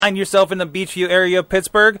Find yourself in the Beachview area of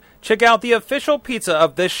Pittsburgh? Check out the official pizza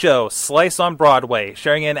of this show, Slice on Broadway,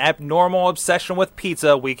 sharing an abnormal obsession with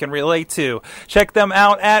pizza we can relate to. Check them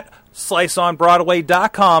out at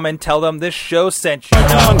sliceonbroadway.com and tell them this show sent you.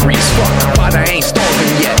 Hungry as fuck, but I ain't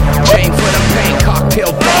starving yet. Chain for the pain,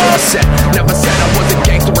 cocktail bar set. Never said I was a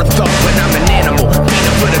gangster or thug, but I'm an animal.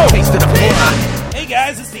 Peanut for the taste of the blood. Hey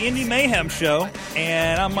guys, it's the Indy Mayhem Show,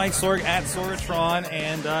 and I'm Mike Sorg at Sorgatron,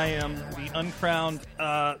 and I am the uncrowned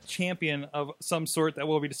champion of some sort that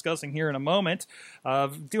we'll be discussing here in a moment.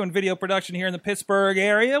 Doing video production here in the Pittsburgh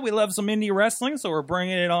area. We love some indie wrestling, so we're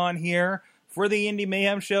bringing it on here for the Indy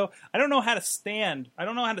Mayhem Show. I don't know how to stand. I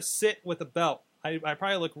don't know how to sit with a belt. I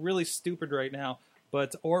probably look really stupid right now.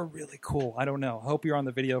 Or really cool. I don't know. I hope you're on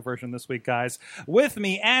the video version this week, guys. With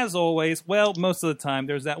me, as always, well, most of the time,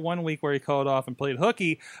 there's that 1 week where he called off and played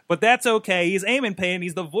hooky, but that's okay. He's Eamon Payne.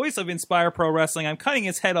 He's the voice of Inspire Pro Wrestling. I'm cutting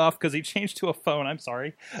his head off because he changed to a phone. I'm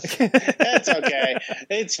sorry. That's okay.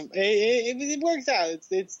 It works out.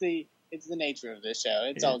 It's the nature of this show.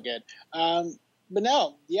 It's all good. But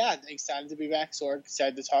no, yeah, excited to be back, Sorg.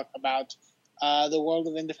 Excited to talk about the world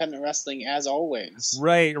of independent wrestling, as always.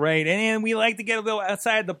 Right. And we like to get a little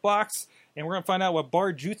outside the box, and we're going to find out what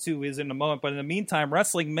Barjutsu is in a moment. But in the meantime,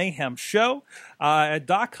 Wrestling Mayhem Show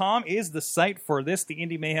 .com is the site for this, the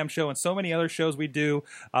Indie Mayhem Show, and so many other shows we do,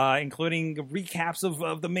 including recaps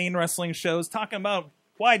of the main wrestling shows, talking about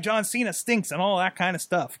why John Cena stinks and all that kind of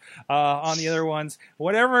stuff on the other ones.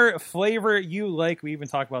 Whatever flavor you like. We even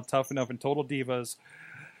talk about Tough Enough and Total Divas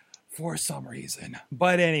for some reason.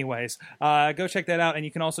 But anyways, go check that out. And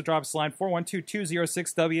you can also drop us a line,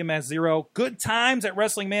 412-206-WMS0. Good times at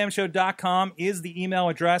WrestlingMayhemShow.com is the email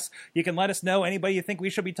address. You can let us know anybody you think we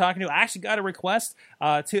should be talking to. I actually got a request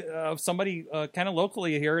of somebody kind of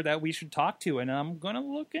locally here that we should talk to, and I'm going to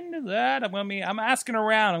look into that. I'm asking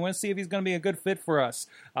around. I'm going to see if he's going to be a good fit for us.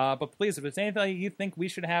 But please, if there's anything you think we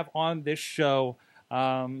should have on this show,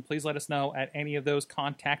 please let us know at any of those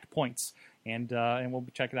contact points. And we'll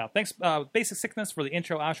check it out. Thanks, Basic Sickness, for the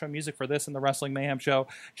intro, outro music for this and the Wrestling Mayhem Show.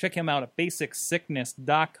 Check him out at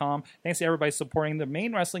basicsickness.com. Thanks to everybody supporting the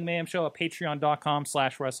main Wrestling Mayhem Show at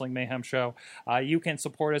patreon.com/Wrestling Mayhem Show. You can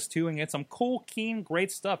support us too and get some cool, keen,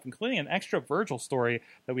 great stuff, including an extra Virgil story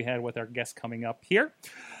that we had with our guest coming up here.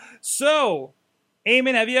 So,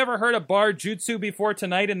 Eamon, have you ever heard of Barjutsu before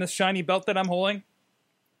tonight in this shiny belt that I'm holding?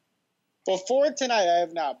 Before tonight, I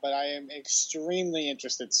have not, but I am extremely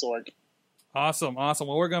interested, Sorg. Awesome.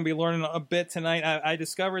 Well, we're going to be learning a bit tonight. I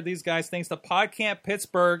discovered these guys thanks to PodCamp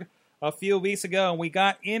Pittsburgh a few weeks ago, and we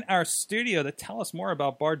got in our studio to tell us more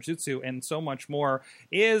about Barjutsu and so much more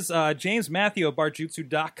is James Matthew of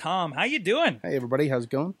Barjutsu.com. How you doing? Hey, everybody. How's it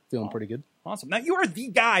going? Feeling pretty good. Awesome. Now, you are the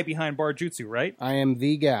guy behind Barjutsu, right? I am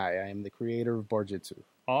the guy. I am the creator of Barjutsu.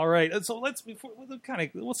 All right, so we'll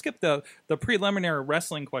skip the preliminary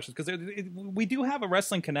wrestling questions because we do have a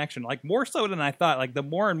wrestling connection, like more so than I thought. Like the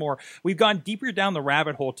more and more we've gone deeper down the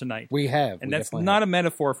rabbit hole tonight. We have, and that's not a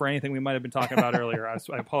metaphor for anything we might have been talking about earlier. I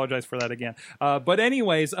apologize for that again. But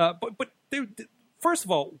anyways, first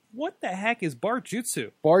of all, what the heck is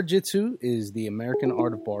Barjutsu? Barjutsu is the American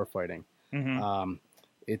art of bar fighting. Mm-hmm.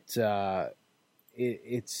 It's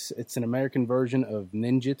an American version of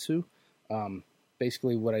ninjutsu.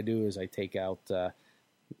 Basically, what I do is I take out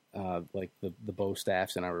like the bow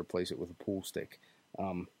staffs and I replace it with a pool stick.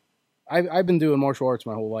 I've been doing martial arts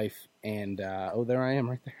my whole life, and there I am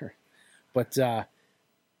right there. But I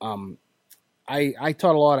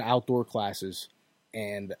taught a lot of outdoor classes,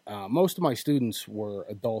 and most of my students were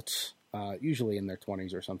adults, usually in their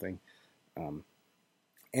 20s or something. And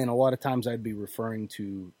a lot of times I'd be referring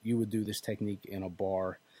to, you would do this technique in a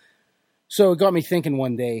bar. So it got me thinking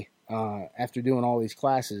one day, after doing all these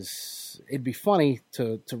classes, it'd be funny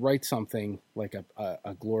to write something like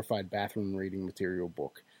a glorified bathroom reading material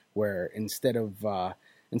book, where instead of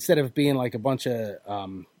being like a bunch of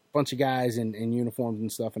guys in uniforms and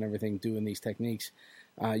stuff and everything doing these techniques,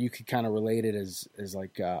 you could kind of relate it as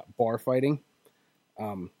like bar fighting.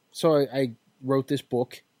 So I wrote this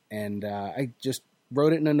book, and I just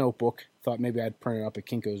wrote it in a notebook. Thought maybe I'd print it up at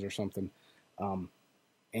Kinko's or something,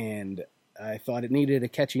 and I thought it needed a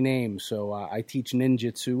catchy name, so I teach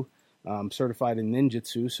ninjutsu. I'm certified in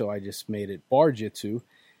ninjutsu, so I just made it Barjutsu,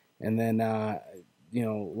 and then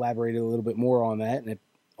elaborated a little bit more on that, and it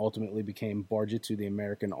ultimately became Barjutsu, the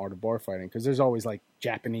American art of bar fighting, because there's always like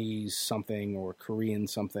Japanese something or Korean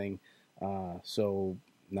something, so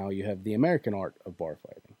now you have the American art of bar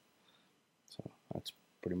fighting. So that's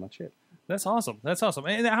pretty much it. That's awesome. That's awesome.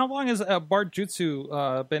 And how long has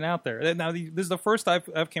Barjutsu been out there? Now, this is the first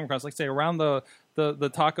I've came across. Like, say, around the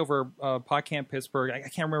talk over PodCamp Pittsburgh. I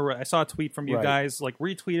can't remember. I saw a tweet from you guys, like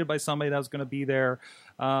retweeted by somebody that was going to be there.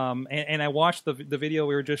 And I watched the video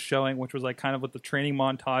we were just showing, which was like kind of with the training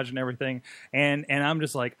montage and everything. And I'm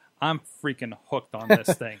just like, I'm freaking hooked on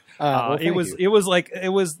this thing. Well, it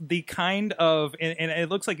was the kind of, and it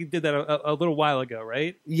looks like you did that a little while ago,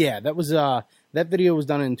 right? Yeah, that was that video was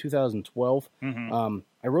done in 2012. Mm-hmm.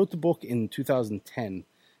 I wrote the book in 2010.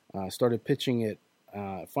 Started pitching it.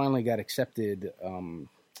 Finally got accepted in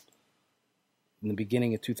the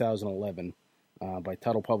beginning of 2011 by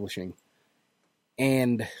Tuttle Publishing,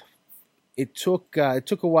 and it took a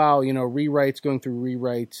while. Rewrites, going through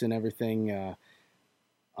rewrites and everything.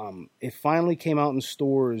 It finally came out in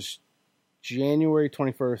stores January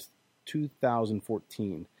 21st,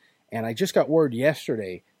 2014, and I just got word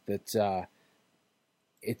yesterday that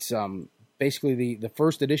it's basically the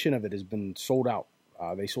first edition of it has been sold out.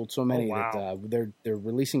 They sold so many that they're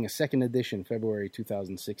releasing a second edition February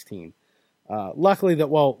 2016.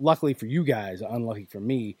 Luckily for you guys, unlucky for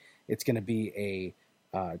me, it's going to be a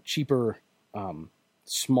cheaper,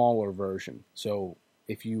 smaller version. So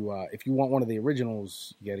if you want one of the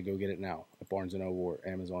originals, you got to go get it now at Barnes & Noble or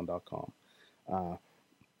Amazon.com.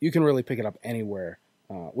 You can really pick it up anywhere,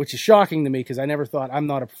 which is shocking to me because I never thought, I'm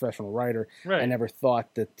not a professional writer. Right. I never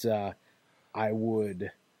thought that I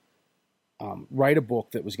would write a book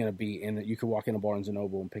that was going to be in that you could walk into Barnes &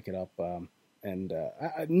 Noble and pick it up.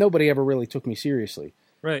 Nobody ever really took me seriously.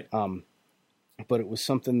 Right. But it was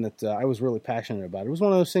something that I was really passionate about. It was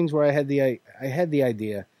one of those things where I had the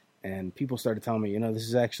idea, and people started telling me, this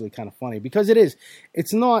is actually kind of funny because it is.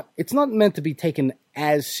 It's not meant to be taken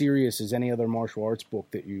as serious as any other martial arts book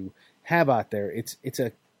that you have out there. It's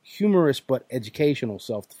a humorous but educational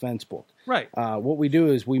self-defense book. Right. What we do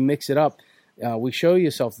is we mix it up. We show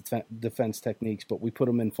you self-defense techniques, but we put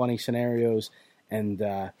them in funny scenarios, and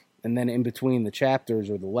then in between the chapters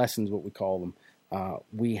or the lessons, what we call them,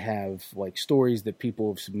 we have like stories that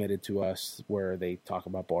people have submitted to us where they talk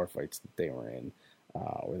about bar fights that they were in,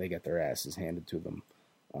 or they get their asses handed to them.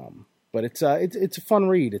 But it's a fun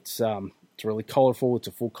read. It's really colorful. It's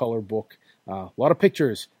a full color book. A lot of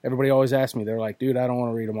pictures. Everybody always asks me, they're like, dude, I don't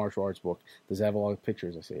want to read a martial arts book. Does it have a lot of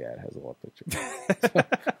pictures? I say, yeah, it has a lot of pictures.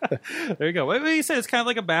 There you go. What you said, it's kind of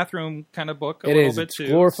like a bathroom kind of book. It's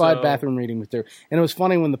glorified bathroom reading material. And it was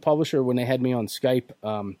funny when the publisher, when they had me on Skype,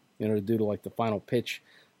 to do like the final pitch,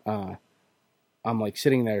 I'm like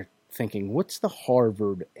sitting there thinking, what's the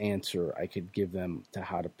Harvard answer I could give them to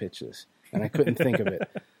how to pitch this? And I couldn't think of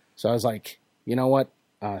it. So I was like, you know what?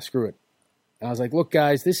 Screw it. And I was like, look,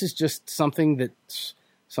 guys, this is just something that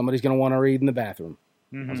somebody's going to want to read in the bathroom.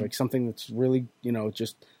 Mm-hmm. I was like, something that's really,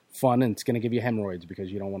 just fun, and it's going to give you hemorrhoids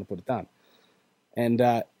because you don't want to put it down. And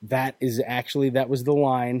that was the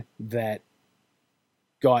line that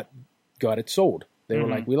got it sold. They were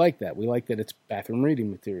like, we like that. We like that it's bathroom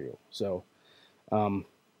reading material. So, and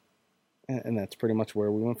that's pretty much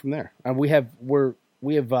where we went from there. We have 2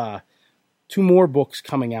 more books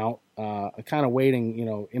coming out. Kind of waiting,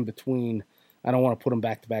 in between. I don't want to put them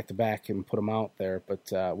back to back to back and put them out there,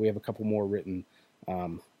 but we have a couple more written,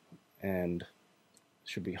 and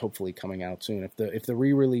should be hopefully coming out soon. If the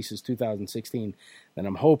re-release is 2016, then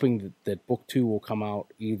I'm hoping that book 2 will come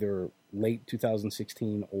out either late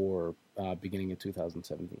 2016 or beginning of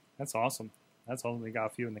 2017. That's awesome. That's awesome. We got a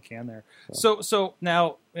few in the can there. So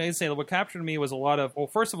now, I say what captured me was a lot of. Well,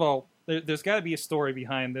 first of all, there's got to be a story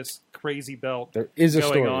behind this crazy belt. There is a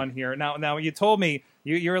going story on here. Now you told me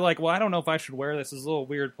you're like, well, I don't know if I should wear this. It's a little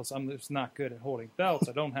weird. Plus, I'm just not good at holding belts.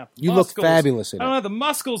 I don't have. The you muscles. look fabulous in it. I don't have the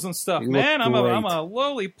muscles and stuff, you man. I'm great. a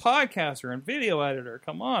lowly podcaster and video editor.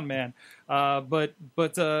 Come on, man. But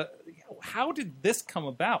how did this come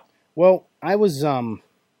about? Well, I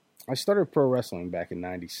started pro wrestling back in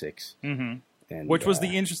 '96. Mm-hmm. And, which was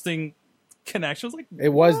the interesting connection. I was like, it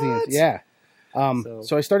was what?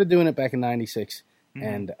 So I started doing it back in '96, mm-hmm.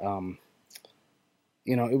 and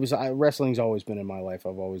it was wrestling's always been in my life.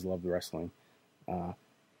 I've always loved wrestling,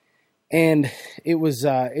 and it was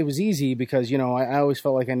easy because I always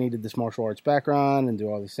felt like I needed this martial arts background and do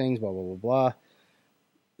all these things, blah blah blah blah.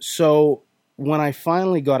 So when I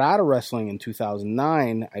finally got out of wrestling in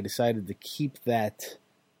 2009, I decided to keep that,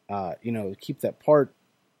 keep that part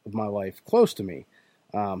of my life close to me.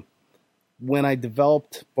 When I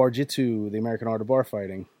developed Barjutsu, the American Art of Bar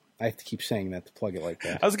Fighting, I have to keep saying that to plug it like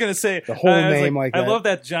that. I was going to say the whole name like that. I love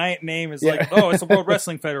that giant name. Is like, oh, it's the World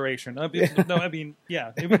Wrestling Federation. No, I mean,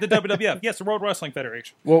 yeah, the WWF. Yes, the World Wrestling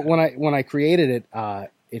Federation. Well, when I created it,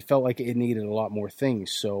 it felt like it needed a lot more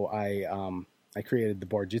things. So I created the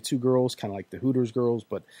Barjutsu girls, kind of like the Hooters girls,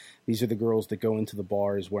 but these are the girls that go into the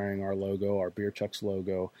bars wearing our logo, our Beer Chucks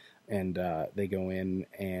logo, and they go in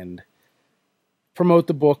and promote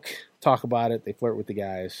the book, talk about it. They flirt with the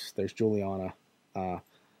guys. There's Juliana.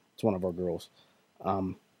 It's one of our girls.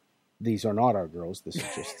 These are not our girls. This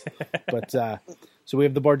is just, but so we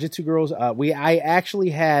have the Barjutsu girls. I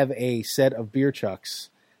actually have a set of Beer Chucks.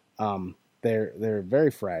 They're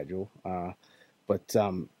very fragile, but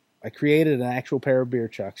I created an actual pair of Beer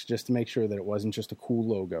Chucks just to make sure that it wasn't just a cool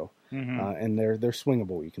logo. And they're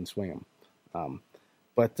swingable. You can swing them,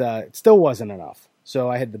 but it still wasn't enough. So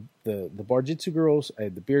I had the Barjutsu girls. I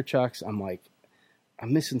had the Beer Chucks. I'm like,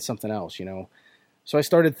 I'm missing something else, you know. So I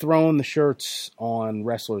started throwing the shirts on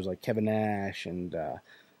wrestlers like Kevin Nash and,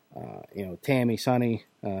 Tammy, Sonny.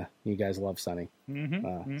 You guys love Sonny.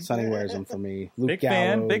 Sonny wears them for me. Luke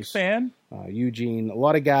Gallows. Big fan. Eugene. A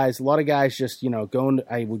lot of guys just,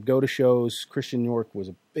 I would go to shows. Christian York was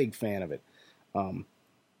a big fan of it.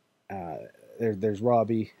 There's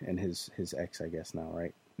Robbie and his ex, I guess now,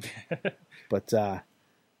 right?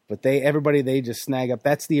 But they just snag up.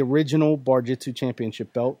 That's the original Barjutsu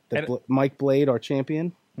championship belt that Mike Blade, our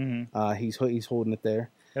champion, he's holding it there.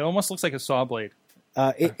 It almost looks like a saw blade.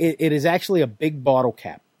 It is actually a big bottle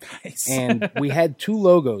cap. Nice. And we had two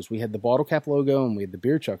logos. We had the bottle cap logo and we had the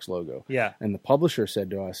Beer Chucks logo. Yeah. And the publisher said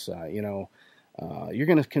to us, you're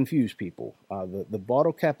going to confuse people. The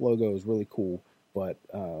bottle cap logo is really cool, but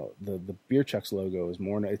the Beer Chucks logo is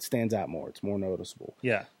more. It stands out more. It's more noticeable.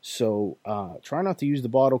 Yeah. So try not to use the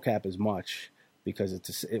bottle cap as much because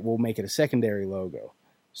it will make it a secondary logo.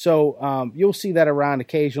 So you'll see that around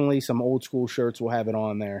occasionally. Some old school shirts will have it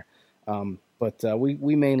on there. But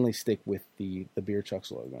we mainly stick with the Beer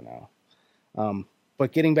Chucks logo now.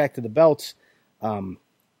 But getting back to the belts,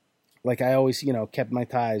 like I always, kept my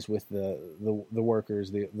ties with the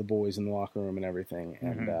workers, the boys in the locker room and everything.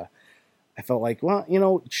 And I felt like,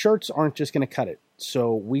 well, shirts aren't just going to cut it.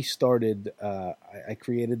 So we started, I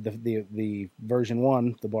created the version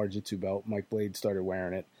 1, the Barjutsu belt. Mike Blade started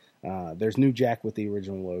wearing it. There's New Jack with the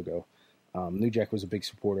original logo. New Jack was a big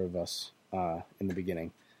supporter of us in the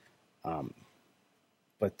beginning.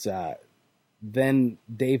 But then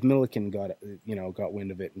Dave Milliken got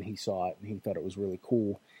wind of it, and he saw it, and he thought it was really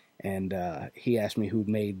cool. And he asked me who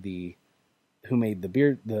made the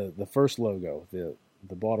first logo,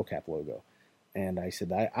 the bottle cap logo. And I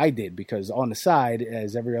said I did, because on the side,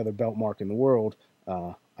 as every other belt mark in the world,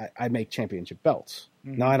 I make championship belts.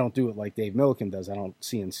 Now I don't do it like Dave Milliken does. I don't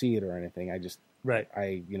CNC it or anything. I just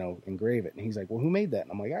I engrave it. And he's like, well, who made that?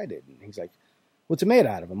 And I'm like, I did. And he's like, what's it made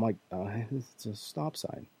out of? I'm like, it's a stop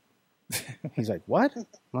sign. He's like, what? I'm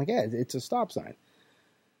like, yeah, it's a stop sign.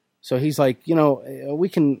 So he's like, we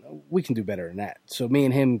can do better than that. So me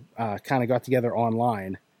and him kind of got together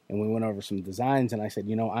online, and we went over some designs. And I said,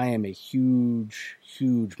 I am a huge,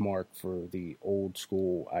 huge mark for the old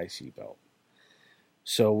school IC belt.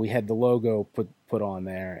 So we had the logo put on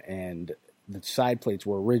there, and the side plates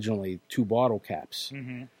were originally 2 bottle caps.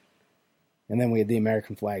 And then we had the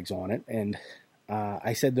American flags on it. And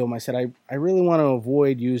I said to him, I really want to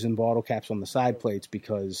avoid using bottle caps on the side plates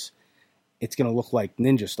because it's going to look like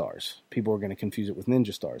Ninja Stars. People are going to confuse it with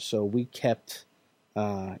Ninja Stars. So we kept,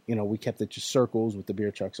 it just circles with the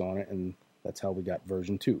Beer Chucks on it, and that's how we got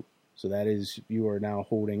version 2. So that is, you are now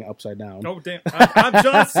holding upside down. Oh, damn. I'm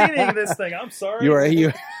John Cenaing this thing. I'm sorry.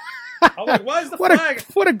 You. I'm like, why is the flag?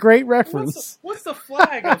 What a great reference. What's the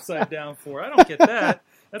flag upside down for? I don't get that.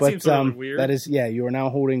 That seems really weird. That is, you are now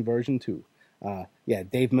holding version 2.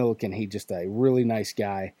 Dave Milliken, he just a really nice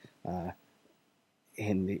guy.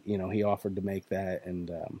 And, he offered to make that, and,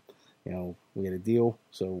 we had a deal.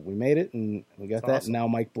 So we made it, and we got that. And now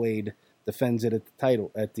Mike Blade defends it at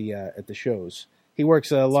the shows. He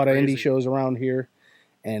works a lot of indie shows around here,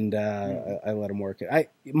 and I let him work it.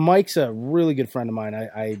 Mike's a really good friend of mine.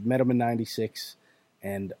 I met him in '96,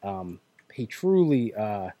 and he truly.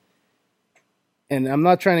 And I'm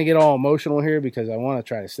not trying to get all emotional here because I want to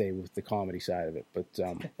try to stay with the comedy side of it. But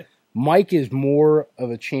Mike is more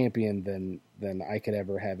of a champion than I could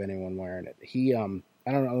ever have anyone wearing it. He, I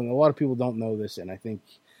don't know. A lot of people don't know this, and I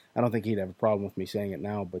don't think he'd have a problem with me saying it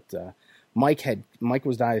now. But Mike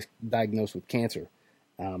was diagnosed with cancer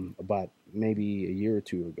about maybe a year or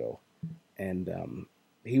 2 ago, and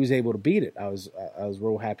he was able to beat it. I was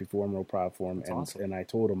real happy for him, real proud for him. That's awesome. And I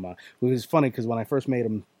told him it was funny because when I first made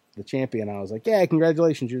him the champion, I was like, yeah,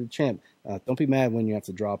 congratulations, you're the champ. Don't be mad when you have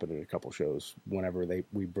to drop it at a couple shows whenever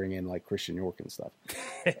we bring in like Christian York and stuff.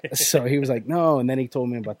 So he was like, no. And then he told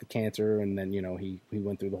me about the cancer, and then he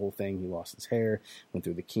went through the whole thing. He lost his hair, went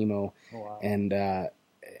through the chemo. Oh, wow. And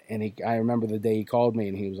I remember the day he called me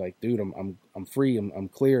and he was like, dude, I'm free. I'm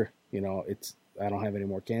clear. You know, I don't have any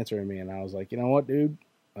more cancer in me. And I was like, you know what, dude,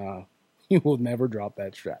 you will never drop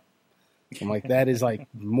that strap. I'm like, that is like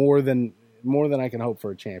more than I can hope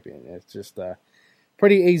for a champion. It's just,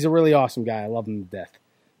 he's a really awesome guy. I love him to death.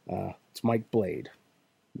 It's Mike Blade.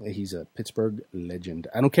 He's a Pittsburgh legend.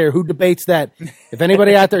 I don't care who debates that. If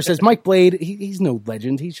anybody out there says Mike Blade, he's no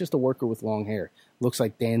legend. He's just a worker with long hair. Looks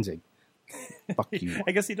like Danzig. Fuck you.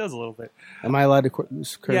 I guess he does a little bit. Am I allowed to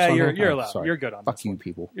curse? Yeah, on you're that? allowed. Sorry. You're good on Fuck this you, one.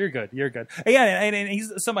 people. You're good. Yeah, and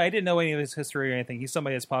he's somebody I didn't know any of his history or anything. He's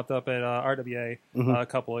somebody that's popped up at RWA a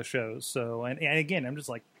couple of shows. So and again, I'm just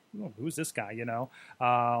like, oh, who's this guy? You know.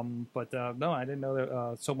 But no, I didn't know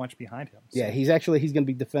there, so much behind him. So. Yeah, he's going to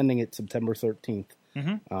be defending it September 13th.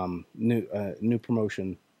 New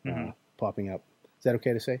promotion popping up. Is that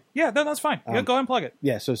okay to say? Yeah, that's fine. Yeah, go ahead and plug it.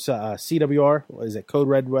 Yeah, so CWR, is it Code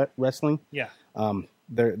Red Wrestling? Yeah.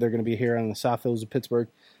 They're going to be here on the South Hills of Pittsburgh.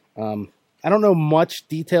 I don't know much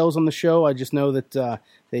details on the show. I just know that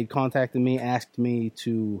they contacted me, asked me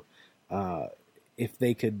to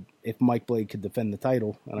if Mike Blade could defend the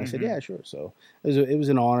title, and I said, yeah, sure. So it was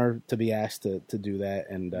an honor to be asked to do that,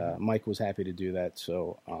 and Mike was happy to do that.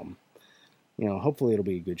 So. Hopefully it'll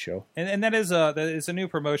be a good show. And that is a new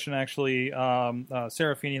promotion, actually.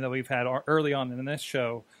 Sarah Feeney that we've had early on in this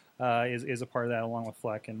show is a part of that, along with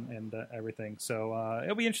Fleck and everything. So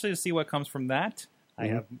it'll be interesting to see what comes from that. I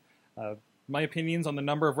have my opinions on the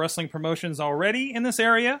number of wrestling promotions already in this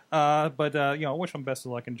area, but I wish them best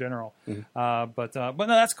of luck in general. But no,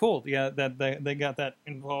 that's cool. Yeah, that they got that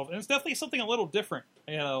involved, and it's definitely something a little different,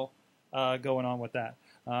 going on with that.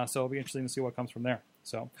 So it'll be interesting to see what comes from there.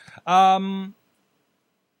 So, we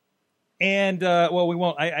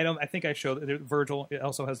won't. I think I showed Virgil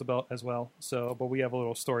also has the belt as well. So, but we have a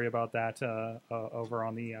little story about that over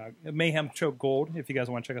on the Mayhem Choke Gold. If you guys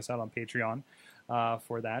want to check us out on Patreon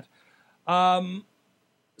for that.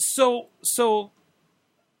 So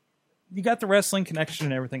you got the wrestling connection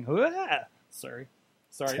and everything. Sorry.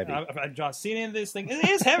 I've just seen in this thing. It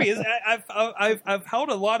is heavy. I've held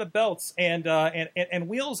a lot of belts and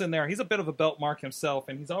Wheels in there. He's a bit of a belt mark himself,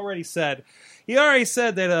 and he's already said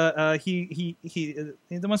that he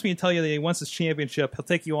wants me to tell you that he wants his championship. He'll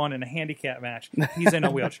take you on in a handicap match. He's in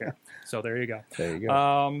a wheelchair. So there you go. There you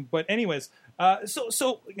go. But anyways,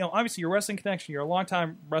 so obviously your wrestling connection. You're a long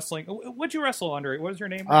time wrestling. What'd you wrestle under? What was your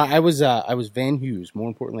name? I was Van Hughes. More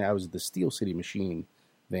importantly, I was the Steel City Machine.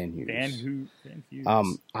 Van Hughes.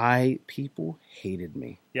 People hated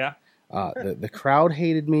me. Yeah. The crowd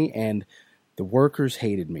hated me, and the workers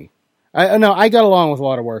hated me. I got along with a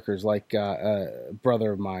lot of workers, like a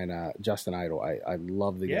brother of mine, Justin Idol. I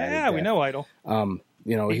love the guy. Yeah, we know Idol.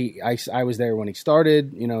 I was there when he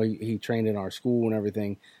started. He trained in our school and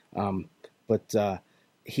everything. But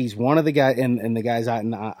he's one of the guys, and the guys out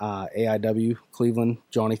in AIW Cleveland,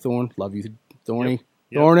 Johnny Thorne. Love you, Thorny.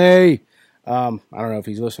 Yep. Thorny. I don't know if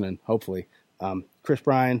he's listening. Hopefully, Chris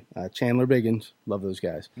Bryan, Chandler Biggins, love those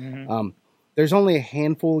guys. There's only a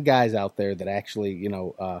handful of guys out there that actually,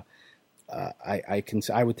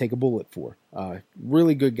 I would take a bullet for.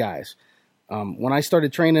 Really good guys. When I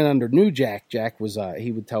started training under New Jack, was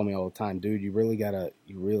he would tell me all the time, dude, you really gotta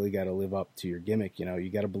live up to your gimmick. You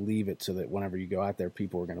gotta believe it so that whenever you go out there,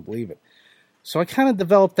 people are gonna believe it. So I kind of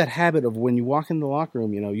developed that habit of when you walk in the locker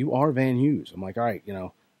room, you are Van Hughes. I'm like, all right,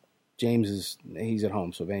 James he's at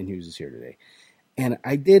home, so Van Hughes is here today. And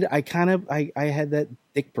I had that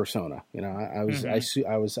dick persona. I was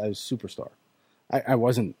superstar. I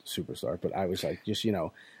wasn't superstar, but I was like, just,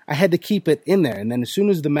 I had to keep it in there. And then as soon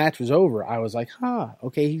as the match was over, I was like,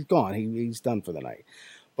 okay, he's gone. He's done for the night.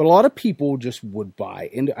 But a lot of people just would buy.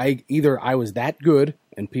 And I was that good,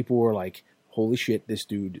 and people were like, holy shit, this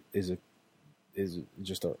dude is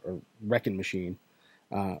just a wrecking machine.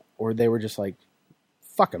 Or they were just like,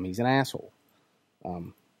 fuck him, he's an asshole.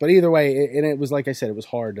 But either way, and it was like I said, it was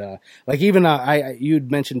hard. You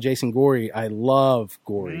had mentioned Jason Gorey. I love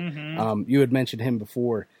Gorey. You had mentioned him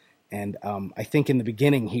before, and I think in the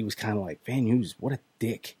beginning he was kind of like, Van Hughes, what a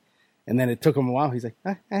dick. And then it took him a while. He's like,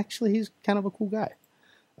 actually, he's kind of a cool guy.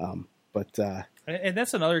 And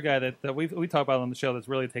that's another guy that we talk about on the show that's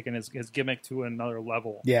really taken his gimmick to another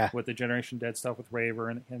level. Yeah. With the Generation Dead stuff with Raver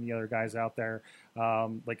and the other guys out there.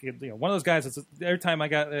 One of those guys that's every time I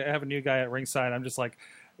have a new guy at ringside, I'm just like,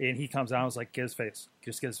 and he comes out, I was like, get his face.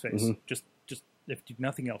 Just get his face. Just if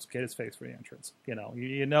nothing else, get his face for the entrance.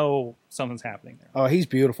 You know something's happening there. Oh, he's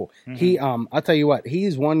beautiful. He I'll tell you what, he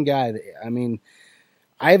is one guy that,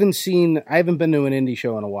 I haven't been to an indie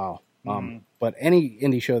show in a while. But any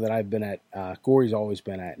indie show that I've been at, Gorey's always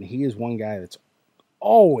been at, and he is one guy that's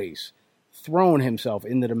always throwing himself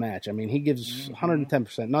into the match. I mean, he gives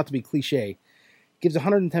 110%, not to be cliche, gives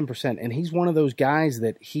 110%, and he's one of those guys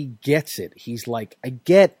that he gets it. He's like, I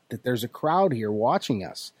get that there's a crowd here watching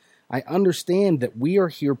us. I understand that we are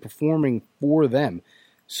here performing for them,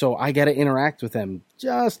 so I got to interact with them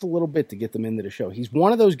just a little bit to get them into the show. He's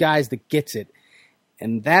one of those guys that gets it,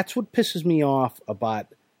 and that's what pisses me off about,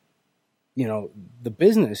 the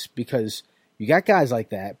business, because you got guys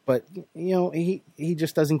like that, but, he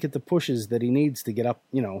just doesn't get the pushes that he needs to get up,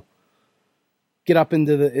 get up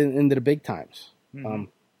into the big times.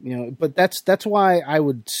 But that's why I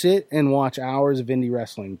would sit and watch hours of indie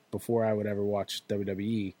wrestling before I would ever watch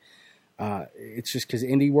WWE. It's just because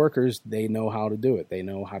indie workers, they know how to do it. They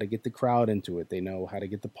know how to get the crowd into it. They know how to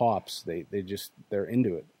get the pops. They're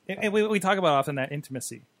into it. And we talk about often that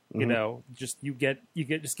intimacy. Just you get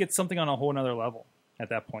something on a whole nother level at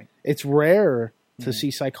that point. It's rare to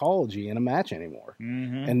see psychology in a match anymore.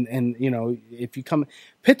 And if you come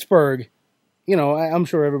Pittsburgh. I'm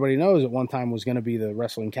sure everybody knows at one time was going to be the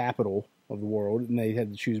wrestling capital of the world, and they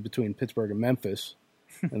had to choose between Pittsburgh and Memphis,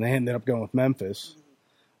 and they ended up going with Memphis.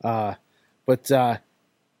 But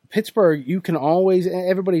Pittsburgh, you can always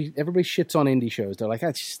everybody shits on indie shows. They're like,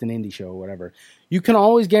 that's just an indie show or whatever. You can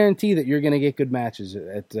always guarantee that you're going to get good matches.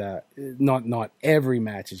 Not every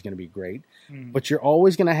match is going to be great, but you're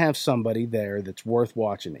always going to have somebody there that's worth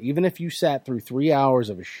watching. Even if you sat through 3 hours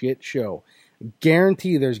of a shit show,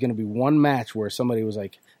 guarantee there's going to be one match where somebody was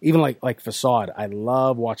like, even like Facade. I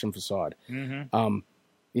love watching Facade.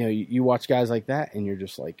 You watch guys like that, and you're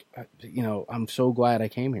just like, I'm so glad I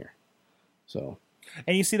came here. So,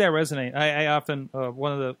 and you see that resonate. I often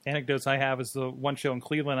one of the anecdotes I have is the one show in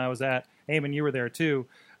Cleveland I was at. Eamon, you were there too,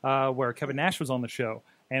 where Kevin Nash was on the show,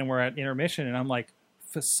 and we're at intermission, and I'm like,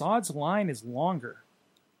 Facade's line is longer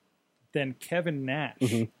than Kevin Nash.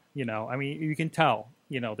 I mean, you can tell.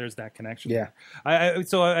 There's that connection. Yeah. I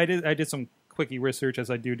did some quickie research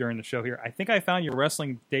as I do during the show here. I think I found your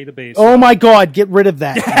wrestling database. Oh my God! Get rid of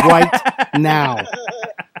that right now.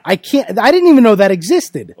 I can't. I didn't even know that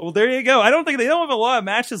existed. Well, there you go. I don't think they don't have a lot of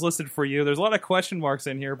matches listed for you. There's a lot of question marks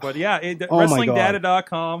in here, but yeah,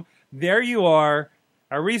 WrestlingData.com. There you are.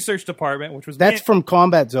 Our research department, which was from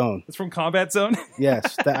Combat Zone. It's from Combat Zone.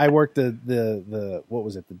 Yes, I worked the what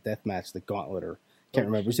was it? The death match, the Gauntlet, or can't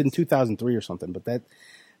remember. It was in 2003 or something. But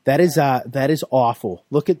that is awful.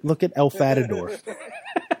 Look at El Fatador.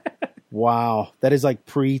 Wow, that is like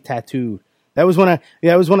pre-tattoo. That was when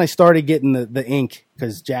I started getting the ink,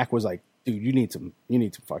 because Jack was like, dude, you need some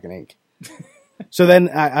fucking ink. So then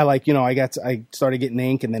I started getting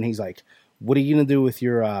ink, and then he's like, what are you gonna do with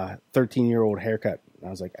your 13-year-old haircut? And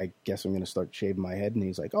I was like, I guess I'm gonna start shaving my head. And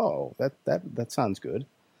he's like, oh, that sounds good.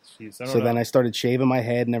 Jeez, then I started shaving my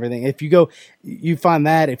head and everything. If you go, you find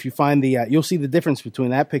that. If you find you'll see the difference between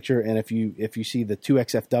that picture and if you see the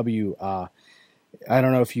 2XFW. I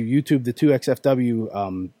don't know if you YouTube the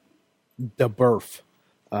 2XFW The Birth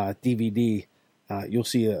DVD. You'll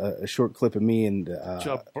see a short clip of me and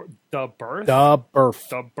The Birth. The Birth.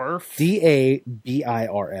 The Birth.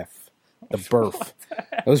 DABIRF. The Birth.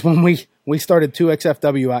 It was when we started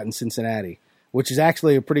 2XFW out in Cincinnati, which is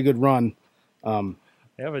actually a pretty good run.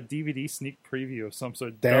 They have a DVD sneak preview of some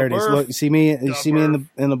sort. There it is. Look, you see me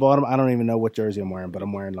in the bottom. I don't even know what jersey I'm wearing, but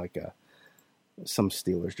I'm wearing like some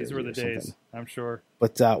Steelers jersey. These were the days, I'm sure.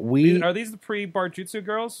 But are these the pre-Barjutsu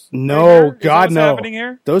girls? No, right God no. Happening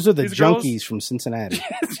here? Those are the These junkies girls? from Cincinnati.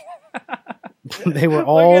 They were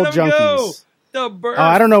all junkies. Go. The Birth.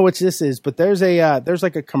 I don't know which this is, but there's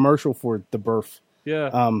like a commercial for The Birth. Yeah.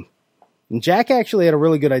 And Jack actually had a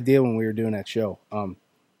really good idea when we were doing that show.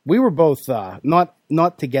 We were both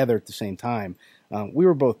not together at the same time. We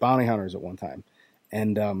were both bounty hunters at one time,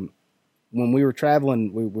 and when we were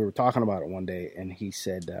traveling, we were talking about it one day, and he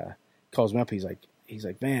said, calls me up. He's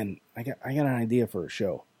like, man, I got an idea for a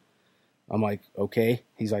show. I'm like, okay.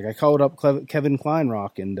 He's like, I called up Kevin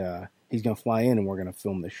Kleinrock, and he's gonna fly in, and we're gonna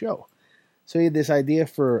film the show. So he had this idea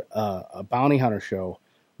for a bounty hunter show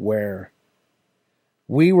where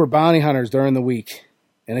we were bounty hunters during the week.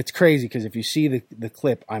 And it's crazy because if you see the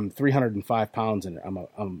clip, I'm 305 pounds and I'm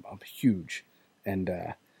huge, and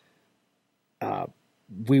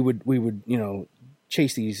we would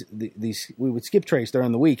chase these we would skip trace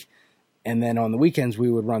during the week, and then on the weekends we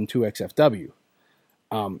would run 2XFW,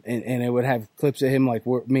 and it would have clips of him like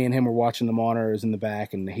me and him were watching the monitors in the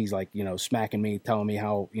back, and he's like smacking me, telling me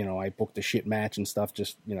how I booked a shit match and stuff.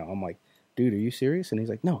 Just I'm like, dude, are you serious? And he's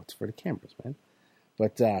like, no, it's for the cameras, man.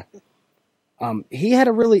 But he had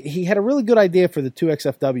a really good idea for the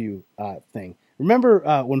 2XFW thing.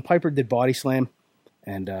 Remember when Piper did Body Slam,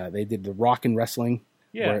 and they did the Rock and Wrestling?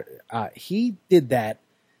 Yeah. Where, he did that,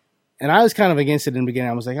 and I was kind of against it in the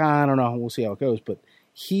beginning. I was like, I don't know, we'll see how it goes. But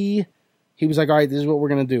he was like, all right, this is what we're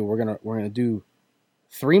gonna do. We're gonna do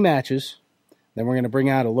 3 matches. Then we're gonna bring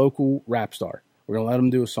out a local rap star. We're gonna let him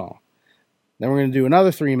do a song. Then we're gonna do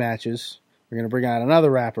another 3 matches. We're gonna bring out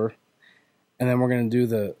another rapper, and then we're gonna do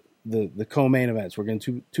the co-main events. We're gonna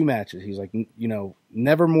do 2 matches. He's like,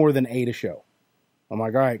 never more than 8 a show. I'm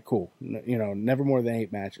like, all right, cool. Never more than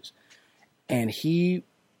 8 matches. And he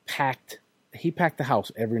packed the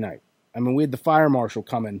house every night. I mean, we had the fire marshal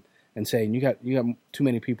coming and saying, you got too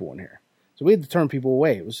many people in here. So we had to turn people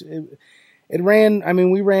away. It ran, I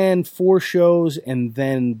mean, we ran 4 shows, and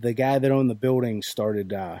then the guy that owned the building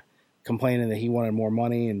started complaining that he wanted more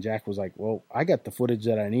money, and Jack was like, well, I got the footage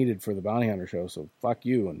that I needed for the Bounty Hunter show, so fuck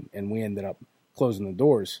you, and we ended up closing the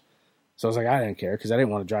doors. So I was like, I didn't care, because I didn't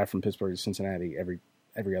want to drive from Pittsburgh to Cincinnati every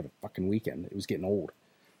other fucking weekend. It was getting old.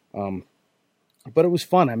 But it was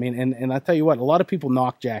fun. I mean, and I tell you what, a lot of people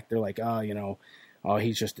knock Jack. They're like,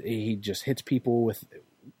 he just hits people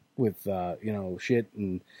with shit,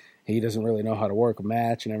 and he doesn't really know how to work a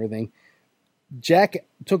match and everything. Jack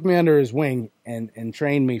took me under his wing and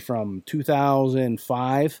trained me from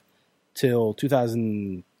 2005 till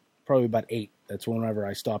 2000, probably about 8. That's whenever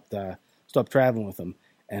I stopped traveling with him.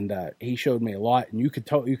 And he showed me a lot, and you could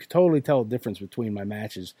totally tell the difference between my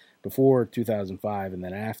matches before 2005 and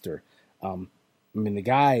then after. I mean, the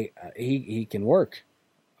guy, he can work.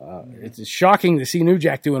 It's shocking to see New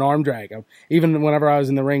Jack do an arm drag. Even whenever I was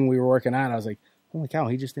in the ring, we were working out, I was like, holy cow,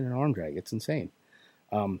 he just did an arm drag. It's insane.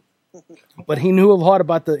 But he knew a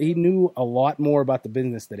lot more about the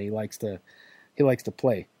business that he likes to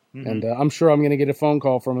play. Mm-hmm. And I'm sure I'm going to get a phone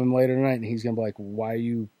call from him later tonight, and he's going to be like, why are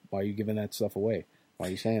you giving that stuff away? Why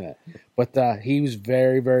are you saying that? But he was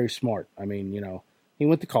very, very smart. I mean, he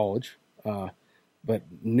went to college, but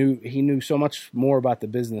he knew so much more about the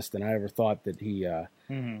business than I ever thought that he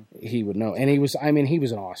would know. And he was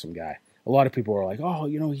an awesome guy. A lot of people are like, oh,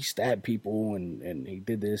 he stabbed people and he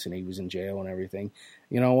did this and he was in jail and everything.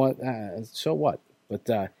 You know what? So what?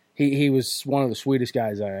 But he was one of the sweetest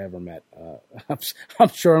guys I ever met. I'm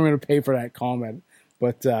sure I'm going to pay for that comment,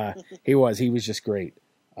 but he was just great.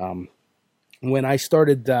 When I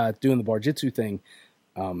started doing the Barjutsu thing,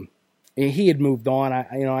 he had moved on.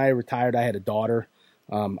 I retired. I had a daughter.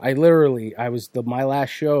 My last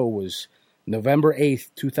show was November 8th,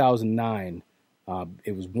 2009.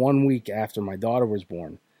 It was 1 week after my daughter was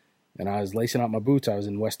born, and I was lacing up my boots. I was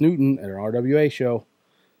in West Newton at an RWA show,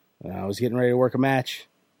 and I was getting ready to work a match,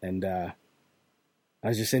 and I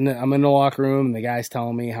was just I'm in the locker room, and the guy's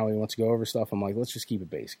telling me how he wants to go over stuff. I'm like, let's just keep it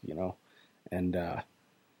basic, and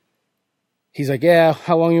he's like, yeah,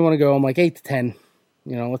 how long you want to go? I'm like, 8 to 10,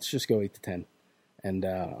 let's just go 8 to 10, and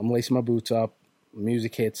I'm lacing my boots up,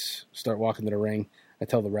 music hits, start walking to the ring. I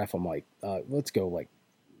tell the ref, I'm like, let's go like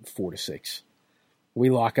 4 to 6. We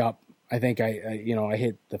lock up. I think I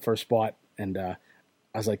hit the first spot, and I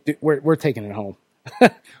was like, dude, we're taking it home.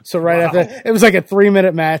 So after, it was like a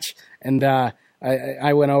 3-minute match, and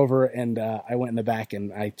I went over and I went in the back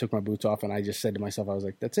and I took my boots off, and I just said to myself, I was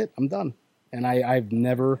like, that's it, I'm done. And I've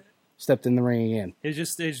never stepped in the ring again. It's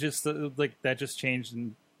just like that just changed,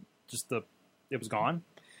 and it was gone.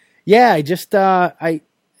 Yeah, it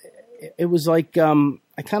was like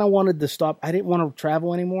I kind of wanted to stop. I didn't want to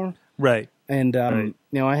travel anymore. Right. And,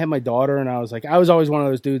 I had my daughter, and I was always one of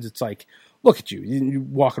those dudes that's like, look at you. You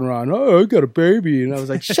walking around, oh, I got a baby. And I was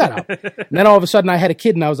like, shut up. And then all of a sudden I had a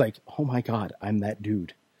kid, and I was like, oh, my God, I'm that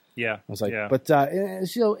dude. Yeah. I was like, but,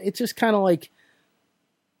 it's just kind of like,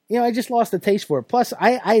 I just lost the taste for it. Plus,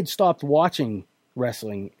 I had stopped watching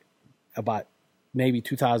wrestling about maybe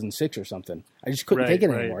 2006 or something. I just couldn't take it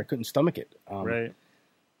anymore. I couldn't stomach it. Right.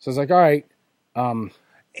 So I was like, all right. And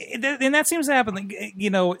that seems to happen. Like,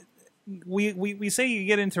 we say you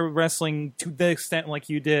get into wrestling to the extent like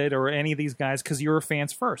you did, or any of these guys, because you were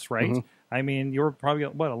fans first, right? Mm-hmm. I mean, you were probably a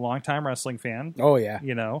long-time wrestling fan. Oh yeah.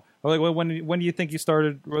 Like when do you think you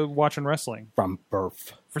started watching wrestling? From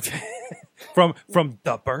birth. from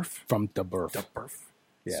the birth. From the birth. The birth.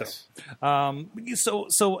 Yes.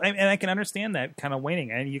 So, and I can understand that kind of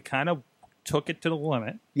waning, and you kind of took it to the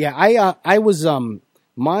limit. Yeah, I was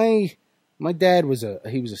my dad was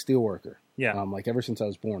a steel worker. Yeah. Like ever since I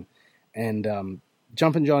was born. And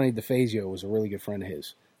Jumpin' Johnny DeFazio was a really good friend of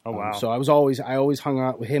his. Oh wow! So I always hung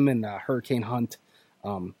out with him and Hurricane Hunt.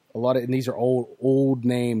 A lot of, and these are old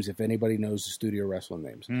names if anybody knows the studio wrestling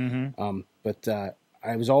names. Mm-hmm. But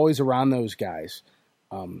I was always around those guys.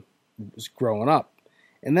 Was growing up,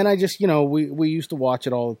 and then I just we used to watch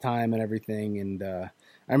it all the time and everything. And I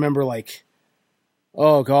remember like,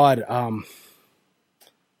 oh God, I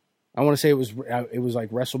want to say it was like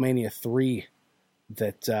WrestleMania 3.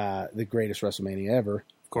 that the greatest WrestleMania ever,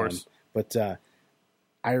 Of course. but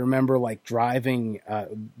I remember like driving,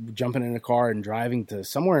 jumping in a car and driving to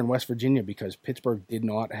somewhere in West Virginia because Pittsburgh did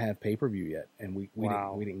not have pay-per-view yet, and we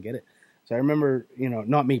didn't get it. So I remember,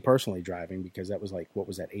 not me personally driving because that was like, what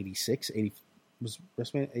was that, 86? Was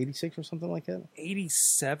WrestleMania 86 or something like that?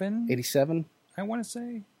 87? 87? I want to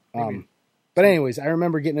say. But anyways, I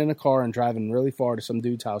remember getting in a car and driving really far to some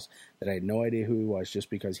dude's house that I had no idea who he was just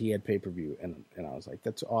because he had pay-per-view. And I was like,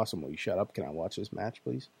 that's awesome. Will you shut up? Can I watch this match,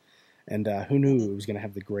 please? And who knew it was going to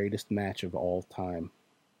have the greatest match of all time?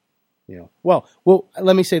 Well,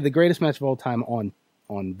 let me say the greatest match of all time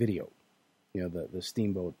on video. The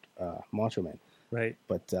Steamboat Macho Man. Right.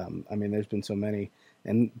 But there's been so many,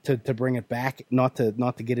 and to bring it back, not to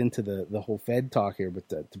get into the whole Fed talk here, but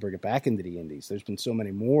to bring it back into the Indies, there's been so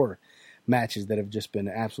many more matches that have just been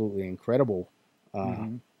absolutely incredible.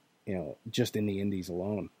 Just in the Indies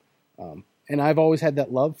alone. And I've always had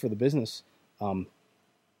that love for the business.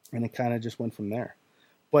 And it kind of just went from there.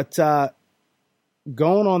 But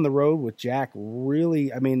going on the road with Jack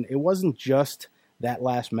really, it wasn't just that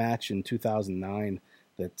last match in 2009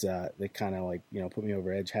 that kind of like, put me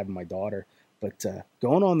over edge having my daughter. But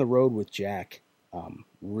going on the road with Jack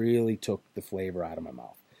really took the flavor out of my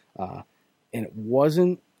mouth. And it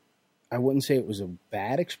wasn't, I wouldn't say it was a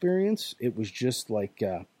bad experience. It was just like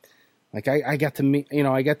I got to meet,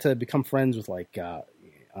 I got to become friends with like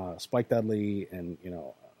Spike Dudley and,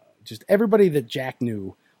 just everybody that Jack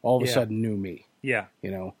knew all of a sudden knew me. Yeah.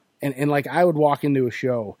 And like I would walk into a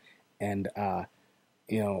show and,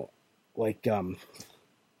 like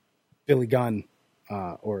Billy Gunn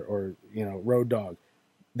or Road Dogg,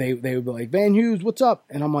 they would be like, Van Hughes, what's up?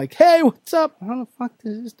 And I'm like, hey, what's up? How the fuck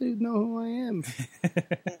does this dude know who I am?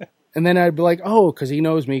 And then I'd be like, oh, because he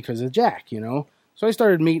knows me because of Jack, So I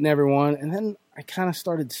started meeting everyone, and then I kind of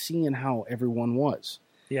started seeing how everyone was.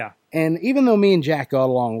 Yeah. And even though me and Jack got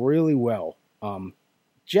along really well,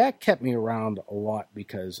 Jack kept me around a lot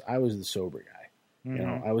because I was the sober guy.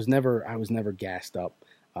 Mm-hmm. I was never gassed up.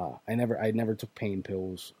 I never took pain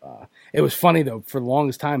pills. It was funny though. For the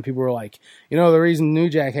longest time, people were like, the reason New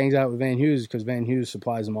Jack hangs out with Van Hughes is because Van Hughes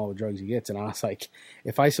supplies him all the drugs he gets. And I was like,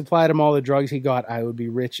 if I supplied him all the drugs he got, I would be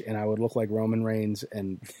rich and I would look like Roman Reigns,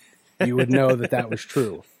 and you would know that was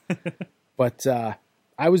true. But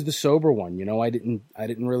I was the sober one. I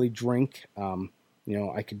didn't really drink.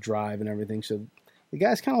 I could drive and everything. So the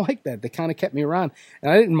guys kind of like that. They kind of kept me around, and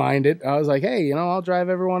I didn't mind it. I was like, hey, I'll drive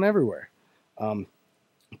everyone everywhere.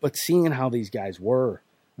 But seeing how these guys were,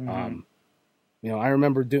 I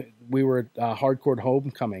remember we were at Hardcore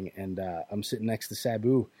Homecoming, and I'm sitting next to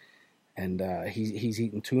Sabu, and he's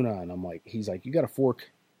eating tuna, and he's like, you got a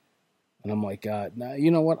fork? And I'm like, nah,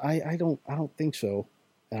 you know what? I don't think so.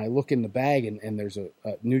 And I look in the bag, and there's a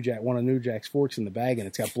New Jack, one of New Jack's forks in the bag, and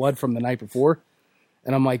it's got blood from the night before.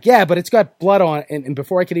 And I'm like, yeah, but it's got blood on it. And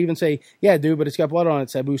before I could even say, yeah, dude, but it's got blood on it,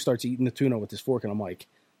 Sabu starts eating the tuna with his fork, and I'm like,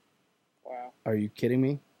 wow, are you kidding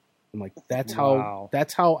me? I'm like, that's Wow.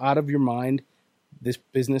 how out of your mind this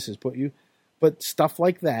business has put you. But stuff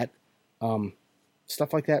like that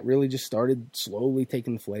really just started slowly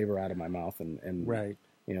taking the flavor out of my mouth, and Right.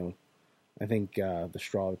 I think the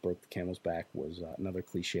straw that broke the camel's back was another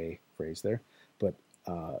cliche phrase there. But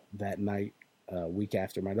that night, a week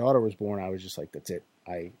after my daughter was born, I was just like, that's it.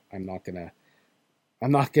 I'm not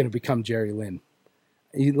gonna become Jerry Lynn.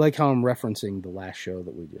 You like how I'm referencing the last show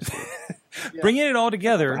that we just did. Yeah. Bringing it all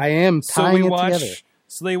together. I am tying together.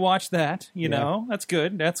 So they watch that, That's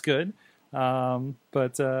good. That's good. Man,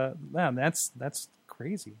 that's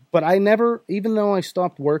crazy. But I never, even though I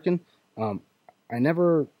stopped working, I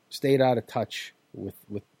never stayed out of touch with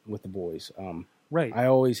the boys. Right. I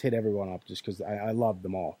always hit everyone up just because I loved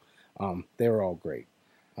them all. They were all great.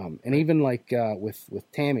 And even like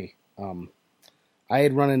with Tammy, I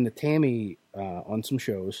had run into Tammy on some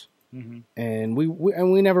shows, and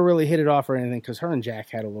we never really hit it off or anything because her and Jack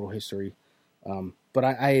had a little history. But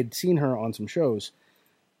I had seen her on some shows,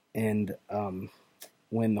 and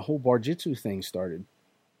when the whole Barjutsu thing started,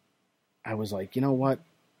 I was like, you know what?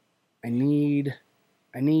 I need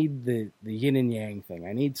the yin and yang thing.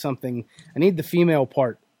 I need something. I need the female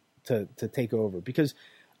part to take over because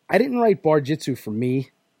I didn't write Barjutsu for me.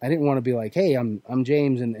 I didn't want to be like, hey, I'm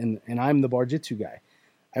James and I'm the Barjutsu guy.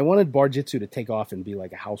 I wanted Barjutsu to take off and be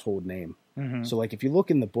like a household name. Mm-hmm. So like if you look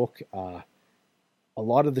in the book, a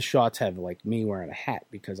lot of the shots have like me wearing a hat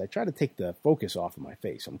because I try to take the focus off of my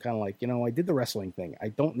face. I'm kind of like, I did the wrestling thing. I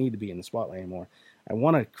don't need to be in the spotlight anymore. I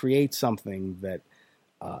want to create something that,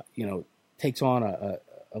 takes on a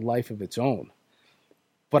life of its own.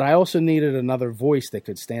 But I also needed another voice that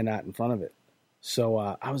could stand out in front of it. So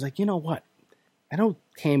I was like, you know what? I know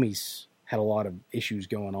Tammy's had a lot of issues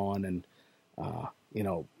going on, and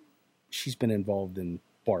she's been involved in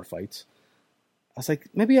bar fights. I was like,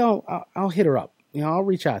 maybe I'll hit her up. I'll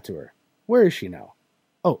reach out to her. Where is she now?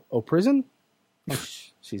 Oh, prison? Oh,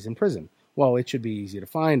 she's in prison. Well, it should be easy to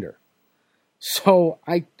find her. So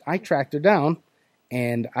I tracked her down,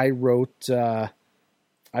 and I wrote a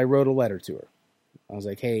letter to her. I was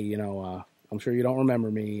like, hey, I'm sure you don't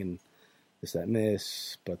remember me and this, that, and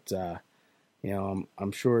this, but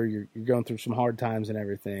I'm sure you're going through some hard times and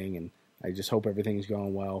everything, and I just hope everything's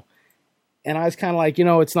going well. And I was kind of like,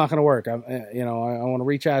 it's not going to work. I want to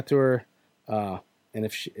reach out to her, and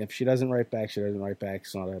if she doesn't write back, she doesn't write back.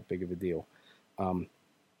 It's not that big of a deal.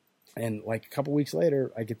 And like a couple weeks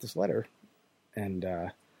later, I get this letter, and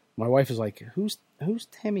my wife is like, "Who's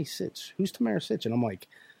Tammy Sitch? Who's Tamara Sitch?" And I'm like,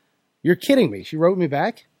 "You're kidding me!" She wrote me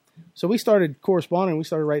back. So we started corresponding. We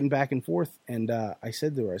started writing back and forth. And I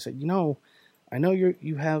said to her, I said, I know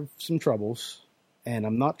you have some troubles, and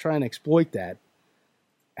I'm not trying to exploit that.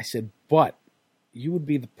 I said, but you would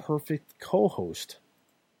be the perfect co-host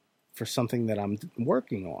for something that I'm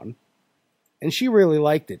working on. And she really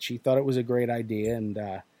liked it. She thought it was a great idea. And,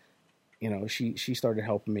 she started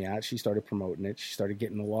helping me out. She started promoting it. She started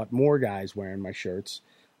getting a lot more guys wearing my shirts.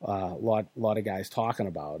 A lot of guys talking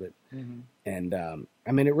about it. Mm-hmm. And,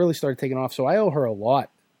 it really started taking off. So I owe her a lot.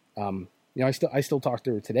 I still talk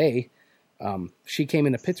to her today. She came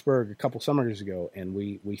into Pittsburgh a couple summers ago, and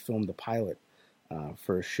we filmed the pilot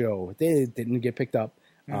for a show. It didn't get picked up.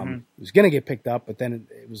 It was going to get picked up, but then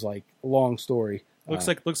it was like a long story. Looks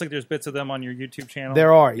like there's bits of them on your YouTube channel.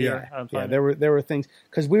 There are, yeah. There were things,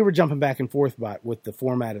 because we were jumping back and forth about what the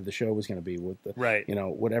format of the show was going to be, with the right.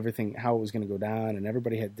 What everything, how it was going to go down, and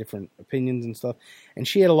everybody had different opinions and stuff. And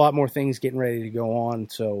she had a lot more things getting ready to go on,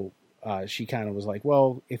 so she kind of was like,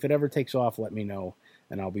 "Well, if it ever takes off, let me know,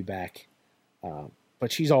 and I'll be back."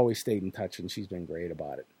 But she's always stayed in touch, and she's been great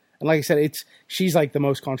about it. And like I said, she's like the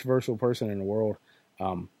most controversial person in the world.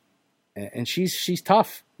 And she's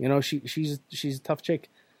tough, she's a tough chick.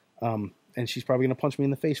 And she's probably going to punch me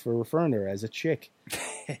in the face for referring to her as a chick.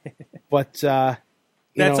 But,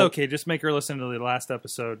 that's okay. Just make her listen to the last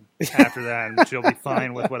episode after that, and she'll be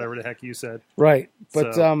fine with whatever the heck you said. Right.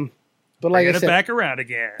 But, but like I said, back around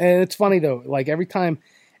again. And it's funny though, like every time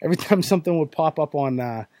something would pop up on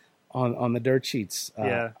the dirt sheets,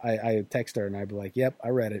 I text her and I'd be like, "Yep, I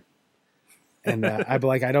read it." And I'd be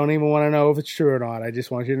like, "I don't even want to know if it's true or not. I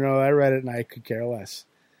just want you to know I read it, and I could care less."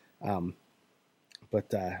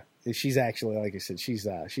 But she's actually, like I said, she's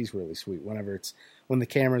really sweet. When the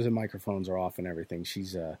cameras and microphones are off and everything,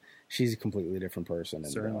 she's a completely different person.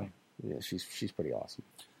 And, certainly, she's pretty awesome.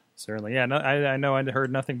 Certainly, yeah. No, I know I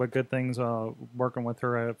heard nothing but good things working with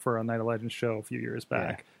her for a Night of Legends show a few years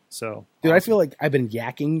back. Yeah. So, dude, awesome. I feel like I've been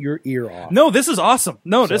yakking your ear off. No, this is awesome.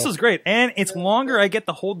 No, this is great. And it's longer. I get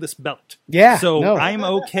to hold this belt. Yeah. So I'm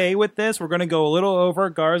okay with this. We're going to go a little over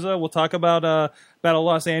Garza. We'll talk about Battle of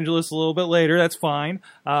Los Angeles a little bit later. That's fine.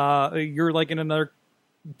 You're like in another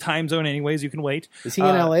time zone anyways. You can wait. Is he in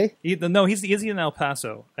L.A.? No, he's in El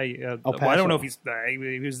Paso. El Paso. Well, I don't know if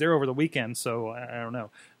he was there over the weekend, so I don't know.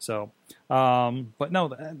 So, but no,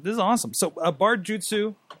 this is awesome. So,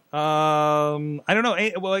 Barjutsu. I don't know.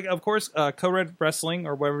 Well, like, of course, Co-Red Wrestling,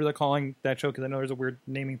 or whatever they're calling that show, because I know there's a weird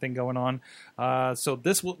naming thing going on. So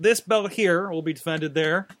this belt here will be defended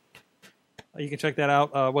there. You can check that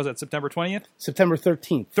out. Was it September 20th? September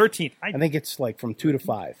 13th. 13th. I think it's like from 2 to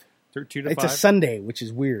 5. 2 to 5. It's a Sunday, which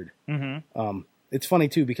is weird. Mm-hmm. It's funny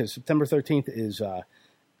too, because September 13th is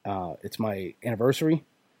it's my anniversary,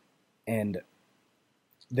 and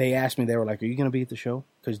they asked me, they were like, "Are you going to be at the show?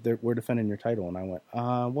 Because we're defending your title." And I went,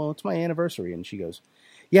 "Well, it's my anniversary." And she goes,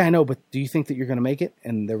 "Yeah, I know, but do you think that you're going to make it?"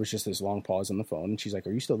 And there was just this long pause on the phone, and she's like,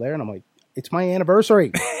 "Are you still there?" And I'm like, "It's my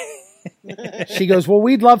anniversary." She goes, "Well,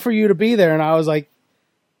 we'd love for you to be there." And I was like,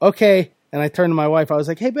 "Okay." And I turned to my wife. I was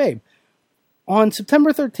like, "Hey, babe, on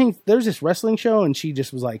September 13th, there's this wrestling show." And she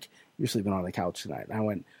just was like, "You're sleeping on the couch tonight." And I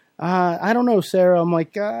went, "I don't know, Sarah." I'm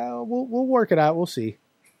like, we'll work it out. We'll see."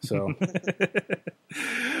 So,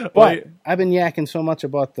 but I've been yakking so much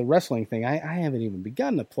about the wrestling thing. I haven't even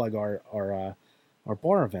begun to plug our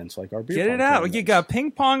bar events, like our beer pong. Get it out. Events. You got ping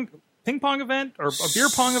pong event or a beer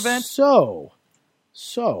pong event. So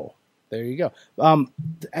there you go.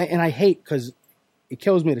 And I hate, because it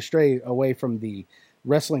kills me to stray away from the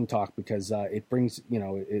wrestling talk, because it brings,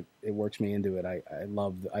 it works me into it.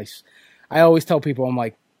 I always tell people, I'm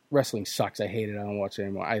like, wrestling sucks. I hate it. I don't watch it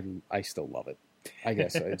anymore. I still love it. I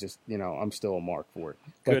guess I just, I'm still a mark for it.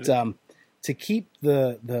 But to keep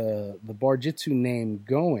the Barjutsu name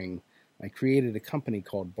going, I created a company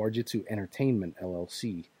called Barjutsu Entertainment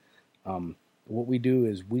LLC, what we do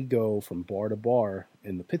is we go from bar to bar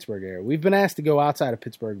in the Pittsburgh area. We've been asked to go outside of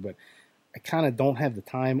Pittsburgh, but I kind of don't have the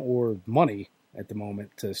time or money at the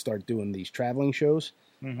moment to start doing these traveling shows,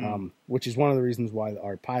 which is one of the reasons why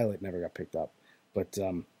our pilot never got picked up. But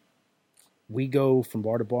we go from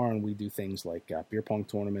bar to bar, and we do things like beer pong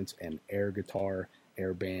tournaments and air guitar,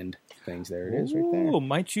 air band things. There it is right there. Ooh,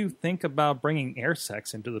 might you think about bringing air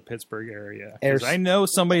sex into the Pittsburgh area? 'Cause I know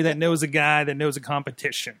somebody that knows a guy that knows a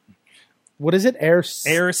competition. What is it? Air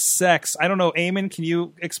sex. I don't know. Eamon, can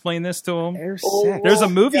you explain this to him? Air sex. There's a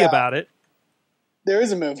movie about it. There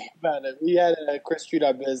is a movie about it. We had a Chris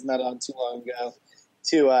True.biz not on too long ago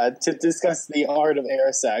to discuss the art of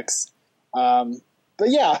air sex. But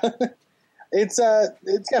yeah, it's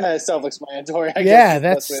kind of self-explanatory. I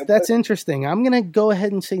guess that's interesting. I'm gonna go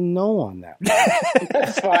ahead and say no on that.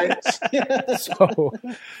 That's fine. So,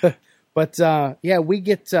 but yeah, we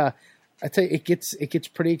get. I tell you, it gets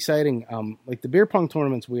pretty exciting. Like the beer pong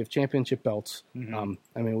tournaments, we have championship belts. I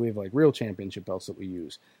mean, we have like real championship belts that we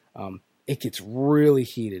use. It gets really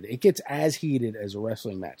heated. It gets as heated as a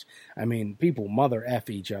wrestling match. I mean, people mother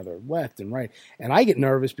F each other left and right. And I get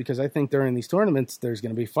nervous because I think during these tournaments there's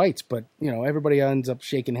going to be fights. But, you know, everybody ends up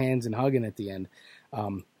shaking hands and hugging at the end.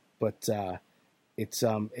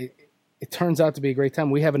 It turns out to be a great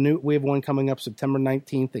time. We have one coming up September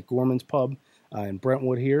 19th at Gorman's Pub in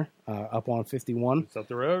Brentwood here, up on 51. It's up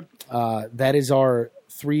the road. That is our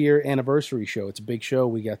 3-year anniversary show. It's a big show.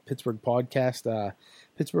 We got Pittsburgh Podcast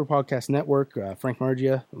Network, Frank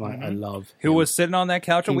Mergia, I love him. Who was sitting on that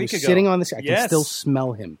couch a week ago. Sitting on this, I can still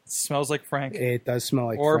smell him. It smells like Frank. It does smell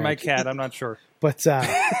like or Frank. my cat, I'm not sure. But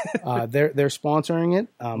they're sponsoring it.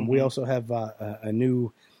 We also have a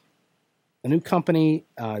new company.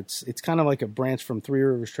 It's kind of like a branch from Three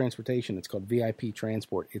Rivers Transportation. It's called VIP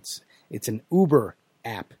Transport. It's an Uber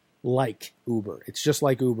app like Uber. It's just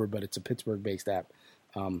like Uber, but it's a Pittsburgh-based app.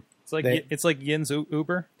 It's like Yin's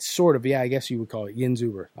Uber? Sort of, yeah, I guess you would call it Yin's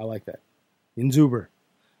Uber. I like that. Yin's Uber.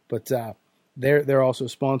 But they're also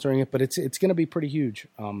sponsoring it, but it's going to be pretty huge.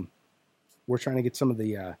 We're trying to get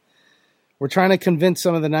we're trying to convince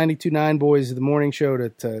some of the 92.9 boys of the morning show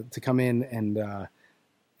to come in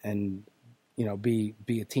and you know, be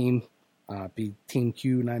a team, be Team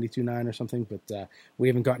Q 92.9 or something, but we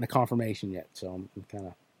haven't gotten a confirmation yet, so I'm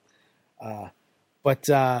kind of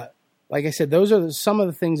like I said, those are some of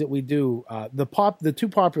the things that we do. The two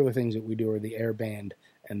popular things that we do are the air band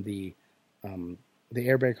and the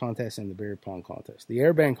air band contest and the beer pong contest. The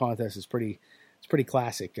air band contest is pretty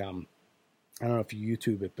classic. I don't know if you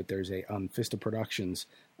YouTube it, but there's on Fista Productions,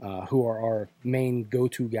 who are our main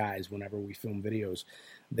go-to guys whenever we film videos.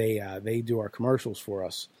 They do our commercials for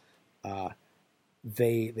us.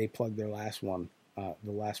 They plugged their last one,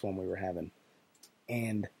 the last one we were having,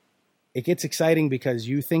 and it gets exciting because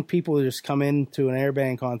you think people just come into an air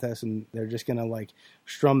band contest and they're just gonna like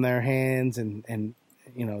strum their hands and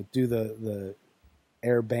you know do the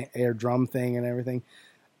air drum thing and everything.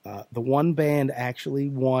 The one band actually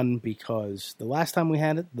won because the last time we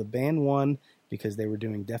had it, the band won because they were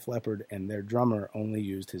doing Def Leppard and their drummer only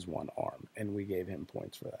used his one arm, and we gave him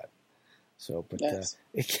points for that. So, but yes.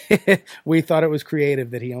 We thought it was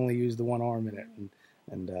creative that he only used the one arm in it,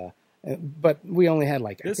 but we only had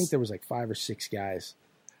I think there was 5 or 6 guys.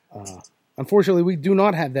 Unfortunately, we do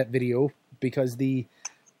not have that video because the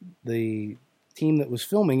team that was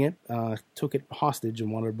filming it took it hostage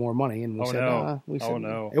and wanted more money, and we said,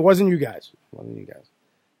 no, it wasn't you guys.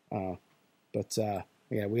 But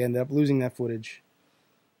yeah, we ended up losing that footage.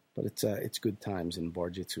 But it's good times in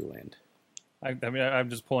Barjutsu land. I mean,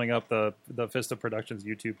 I'm just pulling up the Fista Productions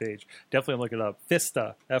YouTube page. Definitely look it up.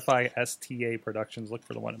 Fista, Fista Productions. Look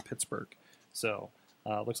for the one in Pittsburgh. So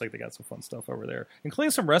looks like they got some fun stuff over there,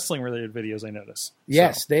 including some wrestling related videos. I noticed.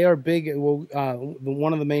 Yes, they are big. Well,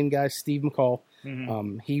 one of the main guys, Steve McCall.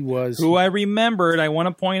 He was who I remembered. I want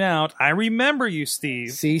to point out. I remember you,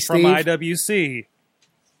 Steve. See, from Steve? IWC.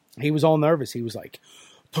 He was all nervous. He was like,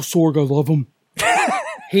 "The Sorg, I love him."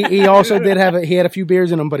 He also did he had a few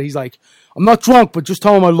beers in him, but he's like, I'm not drunk, but just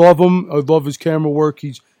tell him I love him. I love his camera work.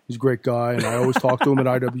 He's a great guy, and I always talk to him at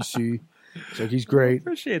IWC. He's like, he's great.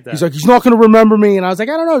 Appreciate that. He's like, he's not going to remember me, and I was like,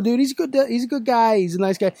 I don't know, dude. He's a good guy. He's a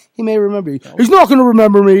nice guy. He may remember you. He's not going to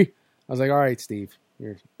remember me. I was like, all right, Steve,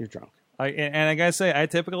 you're drunk. And I gotta say, I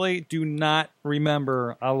typically do not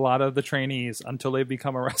remember a lot of the trainees until they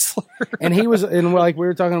become a wrestler. And he was, and like we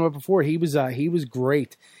were talking about before, he was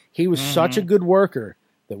great. He was such a good worker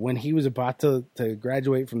that when he was about to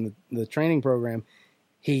graduate from the training program,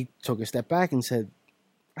 he took a step back and said,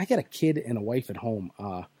 I got a kid and a wife at home.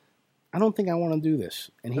 I don't think I want to do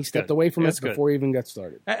this. And he That's stepped good. away from That's it good. before he even got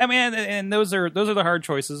started. I mean, and those are the hard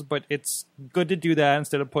choices, but it's good to do that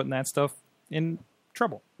instead of putting that stuff in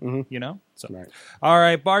trouble, you know? So, Right. all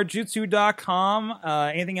right, barjutsu.com.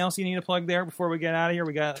 Anything else you need to plug there before we get out of here?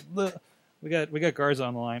 We got Garza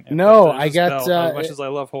on the line. No, But, I got as much as I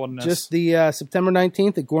love holding this. just the September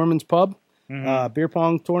 19th at Gorman's Pub beer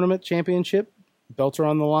pong tournament championship. Belts are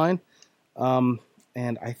on the line.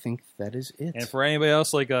 And I think that is it. And for anybody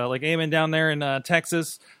else like Eamon down there in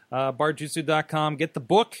Texas, barjutsu.com, get the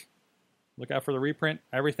book. Look out for the reprint,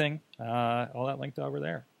 everything. All that linked over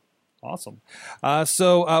there. Awesome.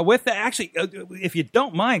 So with the actually, if you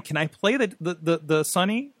don't mind, can I play the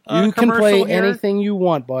Sunny you can commercial play here? anything you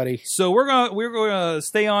want, buddy. So we're gonna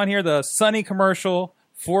stay on here, the Sunny commercial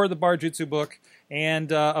for the Barjutsu book.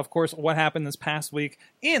 And, of course, what happened this past week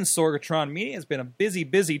in Sorgatron Media has been a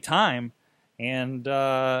busy time. And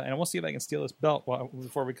we'll see if I can steal this belt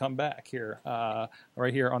before we come back here,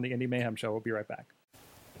 right here on the Indy Mayhem Show. We'll be right back.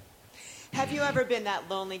 Have you ever been that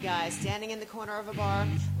lonely guy standing in the corner of a bar,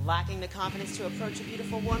 lacking the confidence to approach a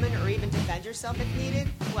beautiful woman or even defend yourself if needed?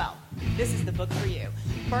 Well, this is the book for you.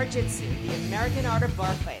 Barjutsu, the American art of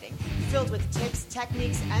bar fighting, filled with tips,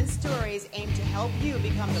 techniques, and stories aimed to help you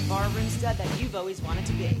become the barroom stud that you've always wanted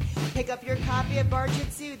to be. Pick up your copy of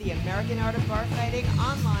Barjutsu, the American art of bar fighting,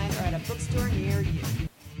 online or at a bookstore near you.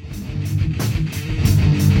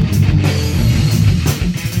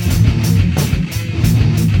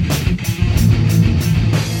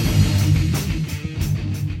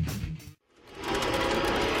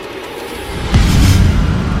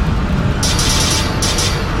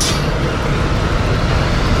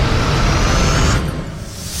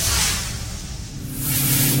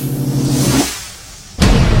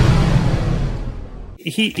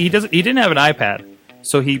 He didn't have an iPad,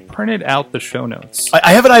 so he printed out the show notes.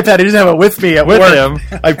 I have an iPad. I didn't have it with me at With work.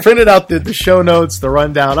 him. I printed out the show notes, the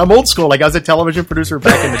rundown. I'm old school. Like I was a television producer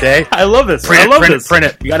back in the day. I love this. Print Print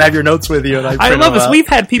it. You got to have your notes with you. And I love this. We've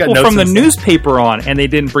had people from the news. newspaper on, and they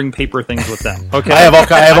didn't bring paper things with them. Okay, I have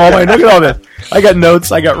all my. Look at all this. I got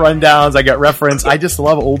notes. I got rundowns. I got reference. I just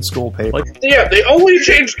love old school paper. Yeah, they only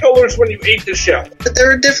change colors when you ate the shell. But there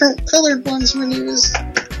were different colored ones when he was.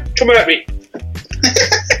 Come at me.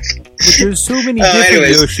 but there's so many different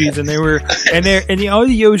anyways. Yoshis, and all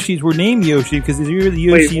the Yoshis were named Yoshi because you're the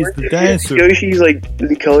Yoshis, the dinosaur. Yoshi's like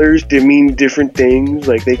the colors they mean different things.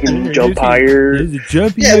 Like they can jump higher. There's a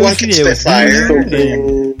jumpy Yeah, one Yoshi. can there spit was fire.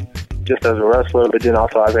 blue, and- Just as a wrestler, but then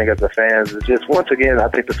also I think as a fan, it's just once again I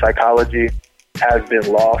think the psychology has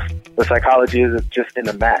been lost. The psychology isn't just in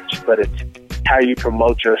the match, but it's how you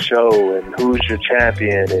promote your show and who's your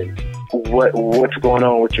champion and what's going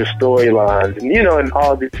on with your storylines and and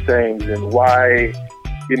all these things and why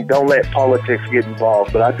you don't let politics get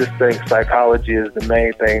involved. But I just think psychology is the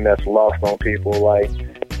main thing that's lost on people. Like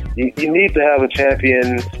you need to have a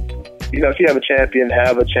champion. If you have a champion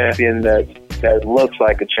that looks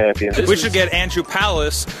like a champion. We should get Andrew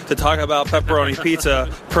Palace to talk about pepperoni pizza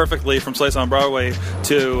perfectly from Slice on Broadway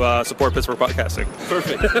to support Pittsburgh podcasting.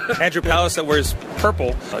 Perfect. Andrew Palace that wears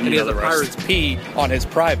purple. And he has a pirate's pee on his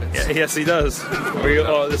privates. Yeah, yes, he does. Look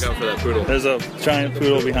out for that poodle. There's a giant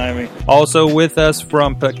poodle behind me. Also with us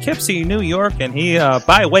from Poughkeepsie, New York, and he,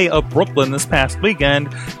 by way of Brooklyn this past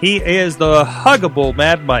weekend, he is the huggable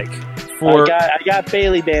Mad Mike. I got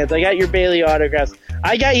Bailey bands. I got your Bailey autographs.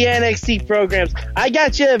 I got your NXT programs. I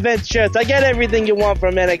got your event shirts. I got everything you want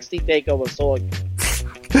from NXT TakeOver. So,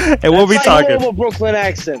 and we'll be talking. A Brooklyn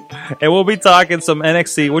accent. And we'll be talking some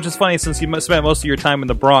NXT, which is funny since you spent most of your time in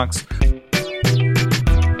the Bronx.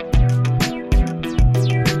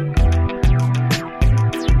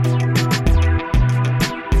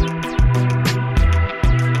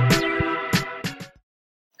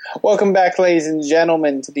 Welcome back, ladies and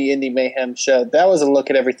gentlemen, to the Indy Mayhem Show. That was a look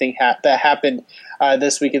at everything that happened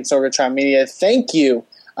this week in Sorgatron Media. Thank you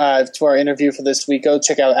to our interview for this week. Go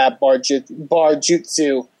check out at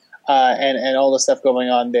Barjutsu and all the stuff going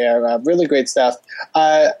on there. Really great stuff.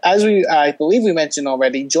 As I believe we mentioned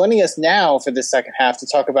already, joining us now for the second half to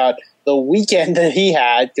talk about the weekend that he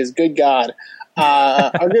had, because good God,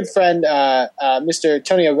 our good friend Mr.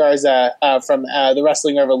 Tony Garza from the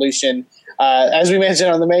Wrestling Revolution. As we mentioned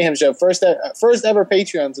on the Mayhem Show, first ever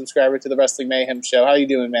Patreon subscriber to the Wrestling Mayhem Show. How are you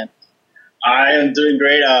doing, man? I am doing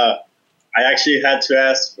great. I actually had to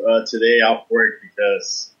ask today off work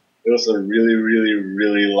because it was a really, really,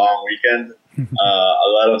 really long weekend. A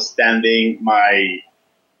lot of standing. My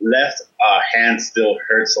left hand still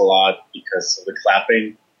hurts a lot because of the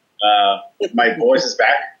clapping. My voice is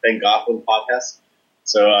back. Thank God for the podcast.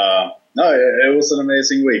 So, no, it was an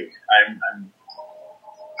amazing week.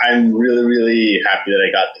 I'm really, really happy that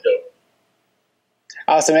I got to go.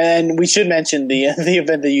 Awesome, and we should mention the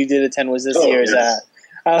event that you did attend was this year's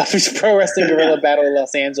Pro Wrestling Guerrilla Battle in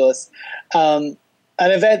Los Angeles. An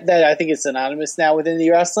event that I think is synonymous now with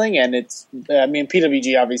indie wrestling, and it's, I mean,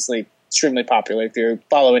 PWG obviously extremely popular. If you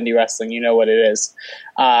follow indie wrestling, you know what it is.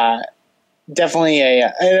 Definitely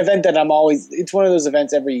an event that it's one of those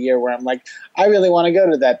events every year where I'm like, I really want to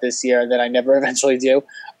go to that this year, that I never eventually do.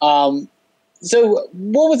 So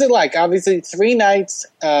what was it like? Obviously 3 nights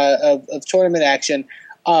of tournament action.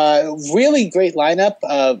 Really great lineup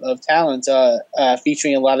of talent,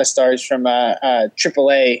 featuring a lot of stars from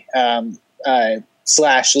AAA /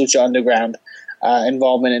 Lucha Underground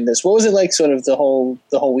involvement in this. What was it like, sort of the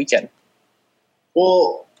whole weekend?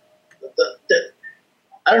 Well,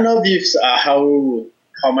 I don't know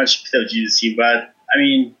how much PWG you see, but I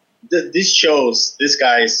mean, these shows, these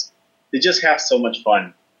guys, they just have so much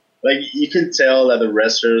fun. Like, you can tell that the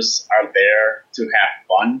wrestlers are there to have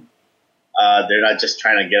fun. They're not just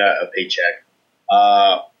trying to get a paycheck.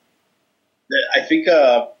 I think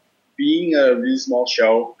being a really small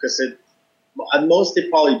show, because at most they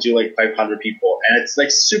probably do like 500 people, and it's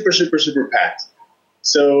like super, super, super packed.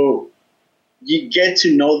 So you get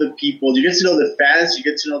to know the people, you get to know the fans, you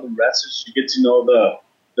get to know the wrestlers, you get to know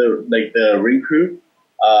the ring crew.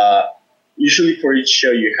 Usually for each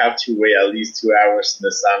show, you have to wait at least 2 hours in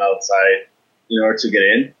the sun outside in order to get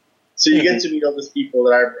in. So you get to meet all these people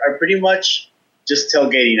that are pretty much just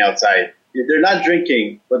tailgating outside. They're not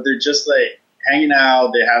drinking, but they're just like hanging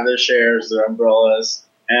out. They have their chairs, their umbrellas,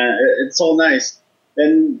 and it's all nice.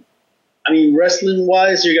 And I mean,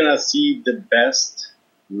 wrestling-wise, you're gonna see the best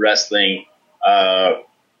wrestling. The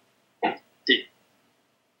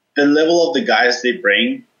level of the guys they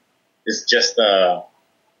bring is just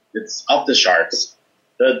it's up the charts.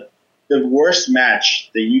 The worst match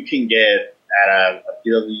that you can get at a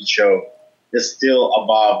PWG show is still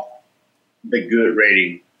above the good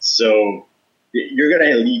rating. So you're going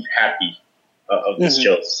to leave happy of these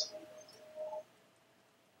shows.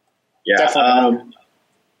 Yeah.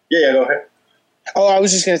 Yeah, go ahead. Oh, I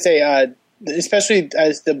was just going to say, especially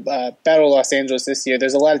as the Battle of Los Angeles this year,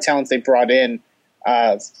 there's a lot of talent they brought in,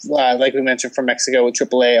 like we mentioned, from Mexico with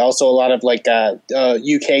AAA. Also a lot of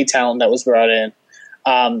UK talent that was brought in,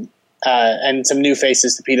 and some new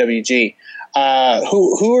faces to PWG.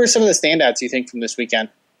 Who are some of the standouts you think from this weekend?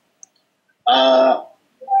 I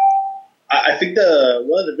think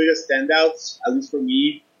one of the biggest standouts, at least for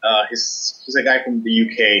me, he's a guy from the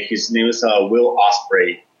UK. His name is Will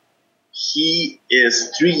Ospreay. He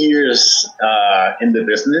is 3 years in the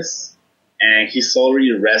business, and he's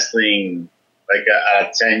already wrestling like at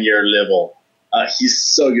a 10-year level. He's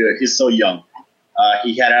so good. He's so young.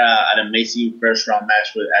 He had an amazing first-round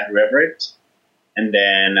match with Andrew Everett, and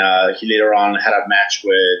then he later on had a match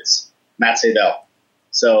with Matt Sydal.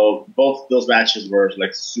 So both those matches were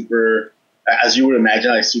like super, as you would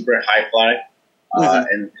imagine, like super high fly.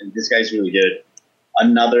 And this guy's really good.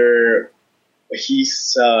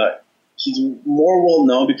 He's more well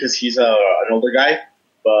known because he's an older guy,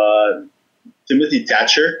 but Timothy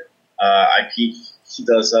Thatcher, I think he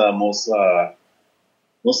does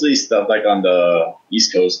mostly stuff like on the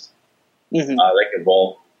East Coast, like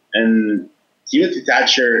Evolve. And Timothy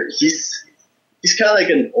Thatcher, he's kind of like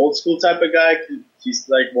an old school type of guy. He's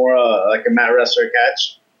like more like a mat wrestler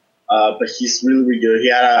catch, but he's really, really good. He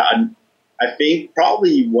had I think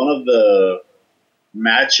probably one of the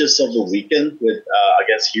matches of the weekend with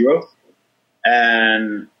against Hero.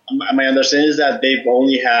 And my understanding is that they've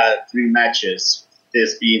only had 3 matches,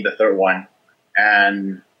 this being the 3rd one,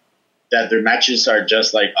 and that their matches are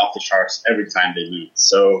just like off the charts every time they meet.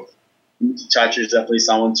 So Thatcher is definitely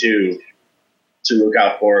someone to look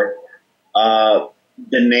out for. The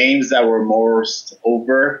names that were most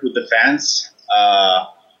over with the fans,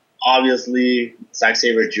 obviously Zack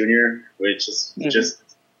Sabre Jr., which is just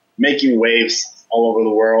making waves all over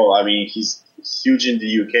the world. I mean, he's huge in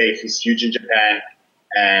the UK, he's huge in Japan,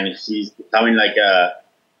 and he's becoming like a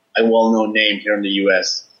well-known name here in the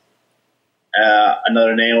US.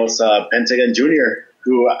 Another name was Pentagon Jr.,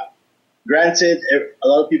 who, granted, a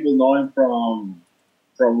lot of people know him from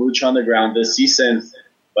Lucha Underground this season,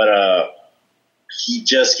 but he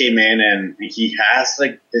just came in and he has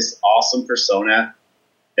like this awesome persona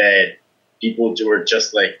that people were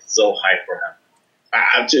just like so hyped for him.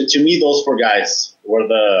 To me, those 4 guys were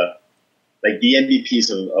the MVPs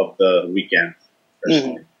of the weekend,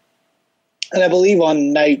 personally. And I believe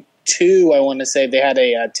on night 2, I want to say they had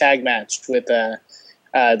a tag match with the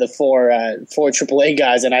 4 AAA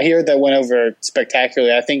guys, and I hear that went over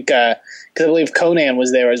spectacularly. I think because I believe Conan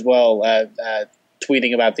was there as well.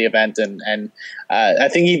 tweeting about the event, and I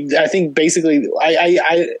think basically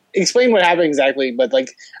I explained what happened exactly, but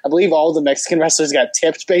like I believe all the Mexican wrestlers got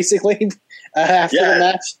tipped basically after the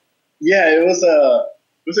match. Yeah, it was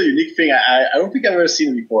a unique thing. I don't think I've ever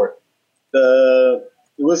seen it before. It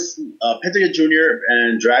was Pentagon Jr.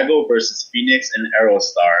 and Drago versus Phoenix and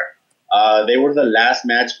Aerostar. They were the last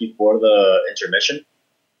match before the intermission,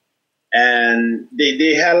 and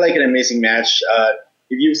they had like an amazing match.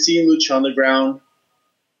 If you've seen Lucha Underground,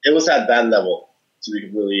 it was at that level, to be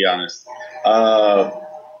completely honest.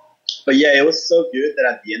 But yeah, it was so good that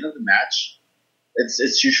at the end of the match,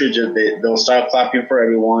 it's usually just they'll start clapping for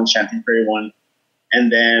everyone, chanting for everyone,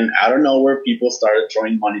 and then out of nowhere, people started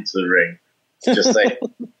throwing money to the ring, just like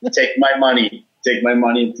take my money,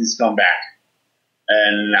 and please come back.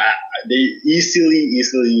 And they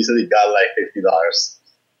easily got like $50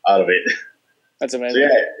 out of it. That's amazing. So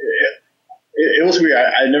yeah, it was weird.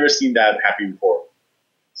 I'd never seen that happen before,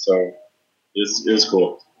 so it was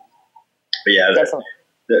cool. But yeah,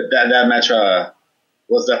 that match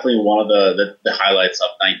was definitely one of the highlights of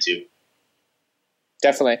night 2.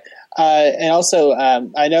 Definitely. And also,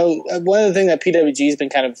 I know one of the things that PWG has been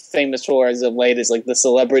kind of famous for as of late is like the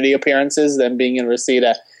celebrity appearances, them being in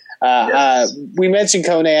Reseda. Yes. We mentioned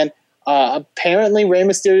Conan. Apparently, Rey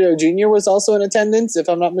Mysterio Jr. was also in attendance, if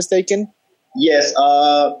I'm not mistaken. Yes.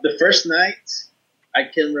 The first night, I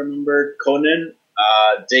can remember Conan.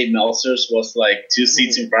 Dave Meltzer's was like 2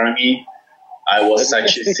 seats in front of me. I was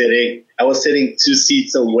actually sitting 2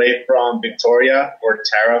 seats away from Victoria or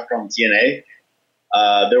Tara from TNA.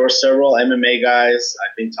 There were several MMA guys. I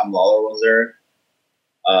think Tom Lawler was there.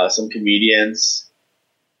 Some comedians.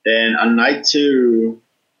 Then on night 2,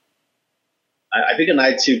 I think on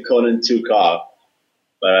night 2, Conan took off.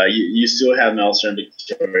 But you still have Meltzer and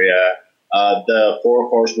Victoria. The 4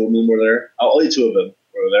 Horsewomen were there. Only 2 of them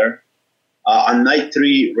were there. On night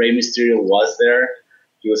 3, Rey Mysterio was there.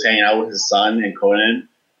 He was hanging out with his son and Conan.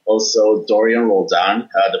 Also, Dorian Roldan,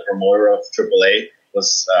 the promoter of AAA,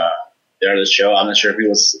 was there at the show. I'm not sure if he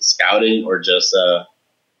was scouting or just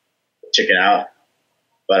checking out.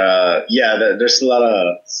 But yeah, there's a lot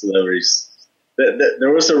of celebrities.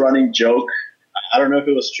 There was a running joke. I don't know if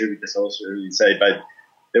it was true because I was really excited, but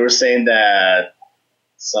they were saying that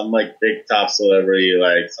some like big top celebrity,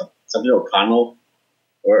 like something O'Connell,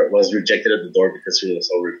 or was rejected at the door because he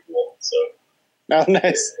was already full. So. Oh,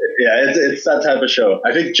 nice. Yeah, it's that type of show.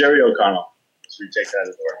 I think Jerry O'Connell was rejected at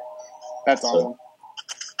the door. That's awesome.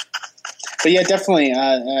 But yeah, definitely.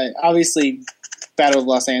 Obviously, Battle of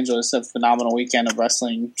Los Angeles, a phenomenal weekend of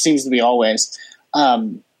wrestling. Seems to be always.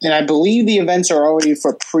 And I believe the events are already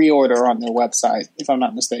for pre-order on their website, if I'm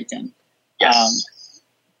not mistaken. Yes.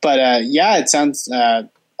 But yeah, it sounds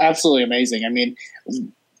absolutely amazing. I mean,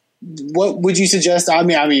 what would you suggest? I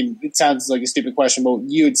mean, it sounds like a stupid question, but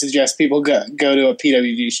you would suggest people go to a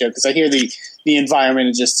PWG show because I hear the environment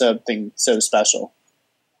is just something so special.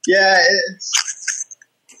 Yeah,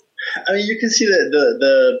 I mean, you can see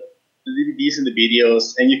the DVDs and the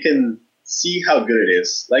videos, and you can see how good it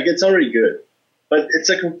is. Like, it's already good, but it's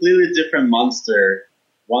a completely different monster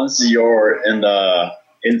once you're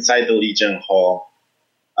inside the Legion Hall.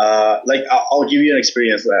 Like, I'll give you an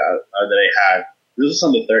experience that I had. This was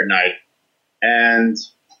on the 3rd night, and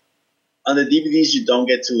on the DVDs you don't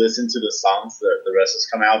get to listen to the songs that the wrestlers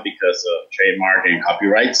come out because of trademark and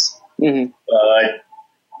copyrights. Mm-hmm. But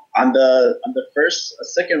on the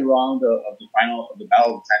second round of the final of the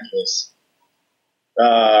Battle of Los Angeles,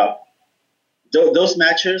 those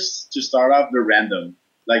matches to start off they're random.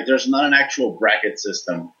 Like there's not an actual bracket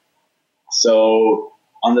system, so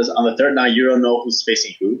on the 3rd night you don't know who's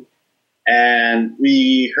facing who. And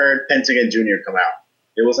we heard Pentagon Jr. come out.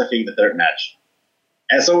 It was, I think, the 3rd match.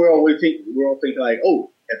 And so we're all thinking like,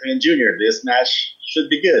 oh, Pentagon Jr., this match should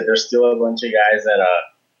be good. There's still a bunch of guys that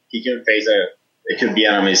he can face. It could be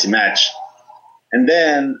an amazing match. And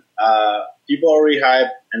then people are already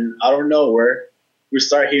hyped, and out of nowhere, we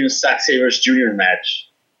start hearing Zack Saber's Jr.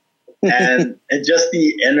 match. And just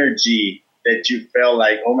the energy that you felt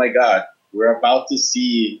like, oh my God, we're about to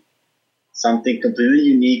see something completely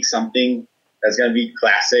unique, something that's going to be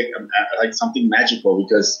classic, like something magical,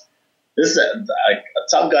 because this is a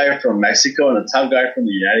top guy from Mexico and a top guy from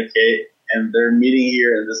the United States, and they're meeting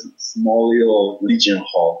here in this small little Legion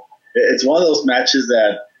Hall. It's one of those matches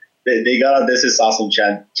that they got a "This is awesome"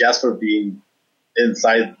 chant just for being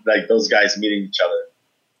inside, like those guys meeting each other.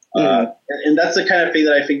 Mm-hmm. And that's the kind of thing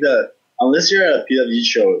that I think that unless you're at a PWG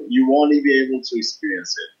show, you won't be able to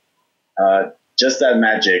experience it. Just that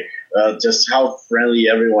magic. Just how friendly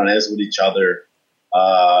everyone is with each other.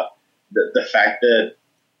 The fact that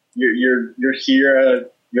you're here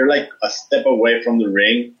you're like a step away from the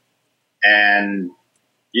ring, and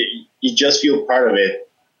you just feel part of it.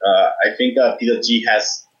 I think PWG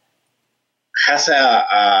has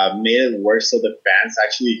made it work so the fans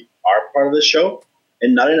actually are part of the show,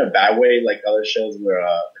 and not in a bad way like other shows where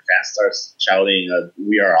the fans starts shouting,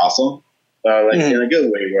 "We are awesome," but like in a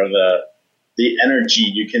good way where the energy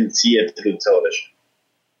you can see it through television.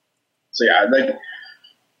 So yeah, like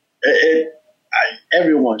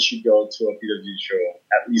everyone should go to a PWG show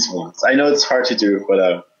at least once. I know it's hard to do,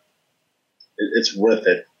 but it's worth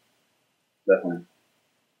it. Definitely.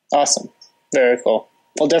 Awesome. Very cool.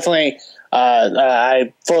 Well, definitely,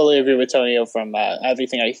 I fully agree with Tonio from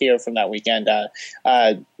everything I hear from that weekend.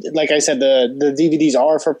 Like I said, the DVDs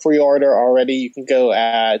are for pre-order already. You can go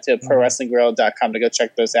to ProWrestlingGrill.com to go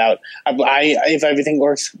check those out. If everything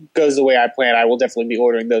goes the way I plan, I will definitely be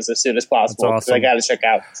ordering those as soon as possible. That's awesome. I got to check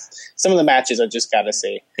out some of the matches. I just got to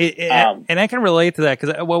see. And I can relate to that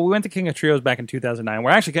because, we went to King of Trios back in 2009.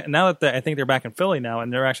 We're actually, now that I think they're back in Philly now,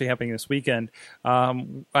 and they're actually happening this weekend.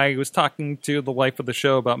 I was talking to the wife of the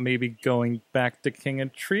show about maybe going back to King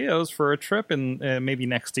of Trios for a trip, and maybe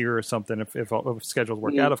next year or something if schedules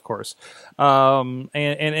work out, of course. And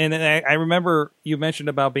I remember you mentioned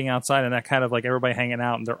about being outside and that kind of like everybody hanging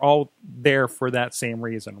out, and they're all there for that same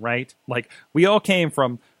reason, right? Like we all came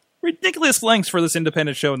from ridiculous lengths for this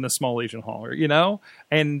independent show in the small Legion Hall,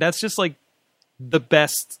 and that's just like the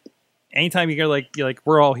best. Anytime you hear you're like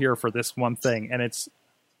we're all here for this one thing, and it's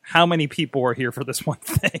how many people are here for this one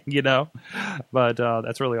thing, but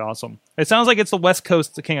that's really awesome. It sounds like it's the West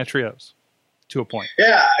Coast King of Trios to a point.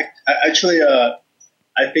 Yeah, actually,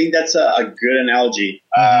 I think that's a good analogy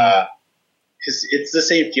because it's the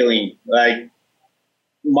same feeling. Like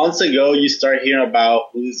months ago, you start hearing about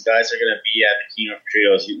who these guys are going to be at the King of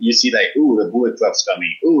Trios. You see like, ooh, the Bullet Club's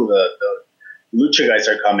coming. Ooh, the Lucha guys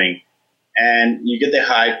are coming. And you get the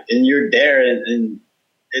hype, and you're there, and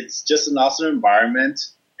it's just an awesome environment.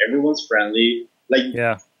 Everyone's friendly. Like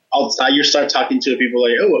outside, you start talking to people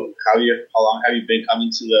like, oh, how long have you been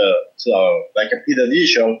coming to like a PWG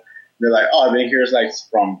show? And they're like, oh, I've been here like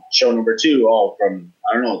from show number 2. Oh, from,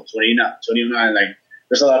 I don't know, 29. Like,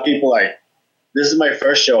 there's a lot of people like, this is my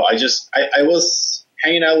first show. I was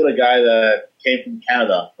hanging out with a guy that came from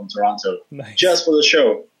Canada, from Toronto, just for the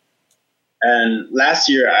show. And last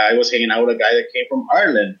year, I was hanging out with a guy that came from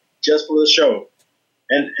Ireland, just for the show.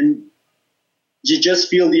 And you just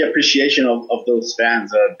feel the appreciation of those fans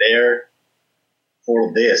that are there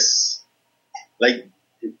for this. Like,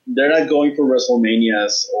 they're not going for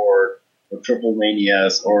WrestleManias or Triple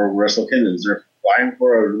Manias or Wrestle Kingdoms. They're flying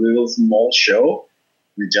for a little small show.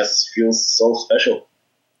 It just feels so special.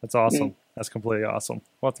 That's awesome. That's completely awesome.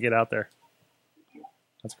 We'll have to get out there.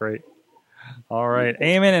 That's great. All right,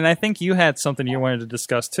 Eamon, and I think you had something you wanted to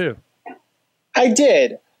discuss too. I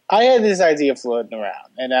did. I had this idea floating around,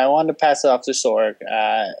 and I wanted to pass it off to Sorg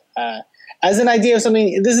as an idea of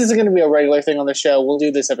something. This isn't going to be a regular thing on the show. We'll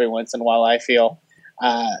do this every once in a while, I feel.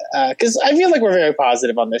 Because I feel like we're very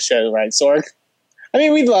positive on this show, right, Sorg? I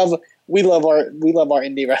mean, we love our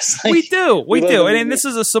indie wrestling. We do, and this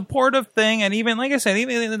is a supportive thing. And even like I said,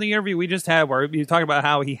 even in the interview we just had, where you talk about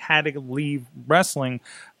how he had to leave wrestling,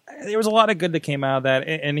 there was a lot of good that came out of that,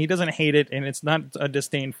 and he doesn't hate it, and it's not a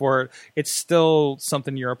disdain for it. It's still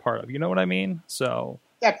something you're a part of. You know what I mean? So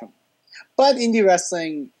definitely. But indie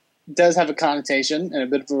wrestling does have a connotation and a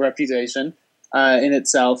bit of a reputation in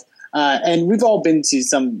itself, and we've all been to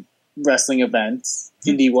some wrestling events,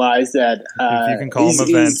 indie-wise, that if you can call them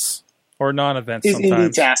events or non-events. Is sometimes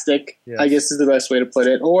indie-tastic, yes. I guess is the best way to put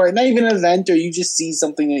it. Or not even an event, or you just see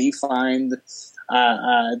something that you find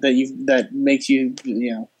that makes you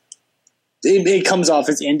it comes off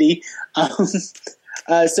as indie.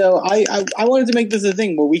 So I wanted to make this a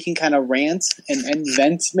thing where we can kind of rant and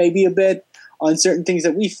vent maybe a bit on certain things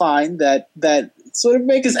that we find that sort of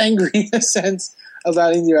make us angry in a sense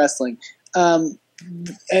about indie wrestling.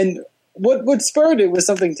 And what spurred it was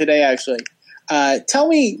something today, actually. Tell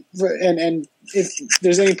me, and if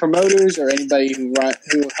there's any promoters or anybody who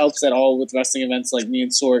helps at all with wrestling events like me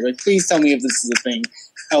and Sorg, like, please tell me if this is a thing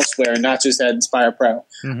elsewhere, not just at Inspire Pro.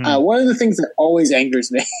 Mm-hmm. One of the things that always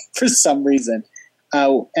angers me for some reason,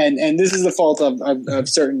 and this is the fault of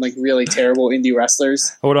certain like really terrible indie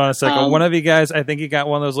wrestlers. Hold on a second. One of you guys, I think you got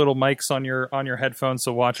one of those little mics on your headphones.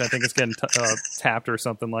 So watch. I think it's getting tapped or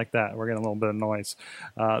something like that. We're getting a little bit of noise.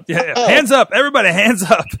 Hands up, everybody! Hands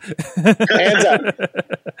up! Hands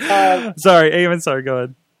up! Sorry, Eamon. Sorry. Go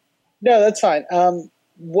ahead. No, that's fine.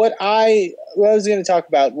 What I was going to talk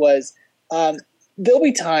about was. There'll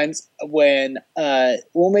be times when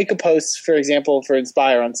we'll make a post, for example, for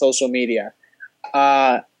Inspire on social media,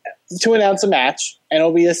 to announce a match, and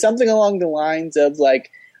it'll be something along the lines of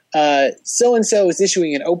like, so and so is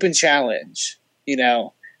issuing an open challenge,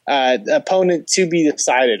 opponent to be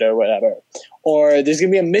decided or whatever, or there's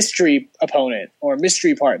going to be a mystery opponent or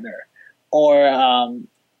mystery partner, or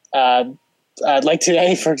like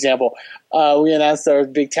today, for example, we announced our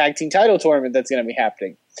big tag team title tournament that's going to be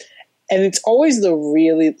happening. And it's always the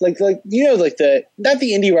really not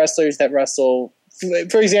the indie wrestlers that wrestle.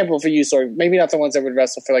 For example, for you, sorry, maybe not the ones that would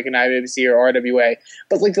wrestle for like an IWC or RWA,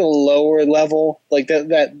 but like the lower level, like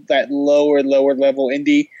that lower level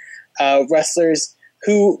indie wrestlers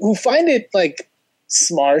who find it like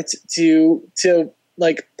smart to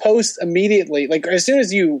like post immediately, like as soon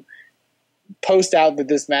as you post out that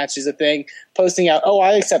this match is a thing, posting out, oh,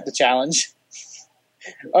 I accept the challenge.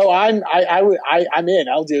 Oh, I'm in.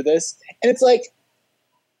 I'll do this. And it's like,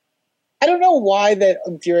 I don't know why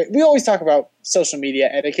that. We always talk about social media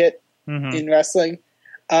etiquette in wrestling.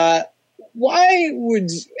 Why would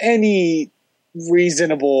any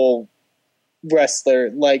reasonable wrestler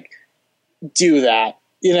like do that?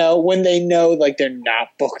 When they know like they're not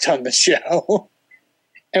booked on the show,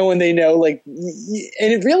 and when they know like, and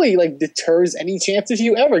it really like deters any chance of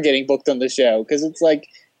you ever getting booked on the show, because it's like,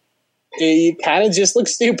 it kind of just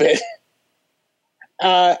looks stupid.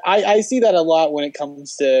 I see that a lot when it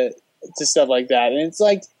comes to stuff like that. And it's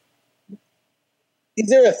like, is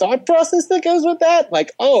there a thought process that goes with that?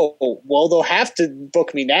 Like, oh, well, they'll have to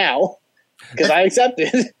book me now because I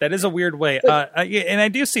accepted. That is a weird way. And I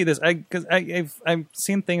do see this because I've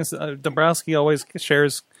seen things. Dombrowski always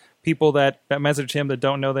shares people that message him that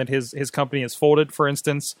don't know that his company is folded, for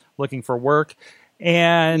instance, looking for work.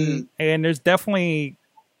 And there's definitely...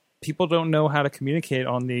 people don't know how to communicate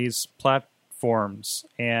on these platforms,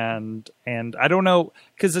 and I don't know,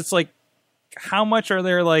 because it's like, how much are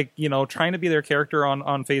they like, trying to be their character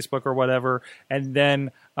on Facebook or whatever, and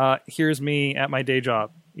then here's me at my day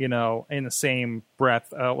job, in the same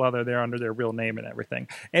breath while they're there under their real name and everything.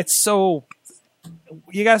 It's so,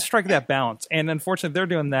 you got to strike that balance, and unfortunately, they're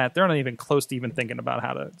doing that. They're not even close to even thinking about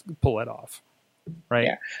how to pull it off. Right.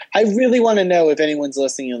 Yeah. I really want to know if anyone's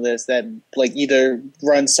listening to this that like either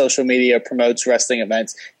runs social media or promotes wrestling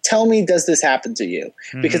events. Tell me, does this happen to you?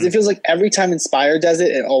 Because it feels like every time Inspire does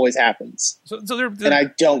it, it always happens. So and I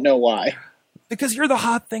don't know why. Because you're the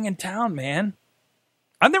hot thing in town, man.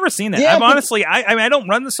 I've never seen that. Yeah, honestly, I don't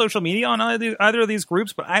run the social media on either of these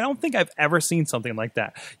groups, but I don't think I've ever seen something like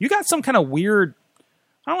that. You got some kind of weird,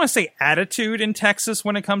 I don't want to say attitude in Texas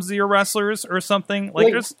when it comes to your wrestlers or something.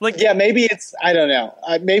 Yeah, maybe it's, I don't know.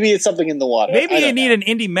 Maybe it's something in the water. Maybe you need an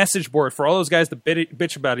indie message board for all those guys that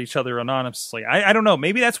bitch about each other anonymously. I don't know.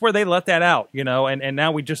 Maybe that's where they let that out, and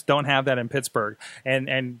now we just don't have that in Pittsburgh,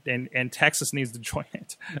 and Texas needs to join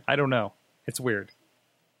it. I don't know. It's weird.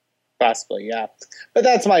 Possibly, yeah. But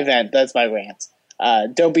that's my vent. That's my rant.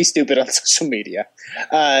 Don't be stupid on social media.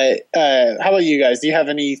 How about you guys? Do you have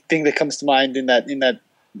anything that comes to mind in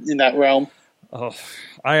that realm? Oh,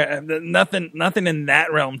 nothing in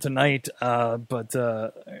that realm tonight. But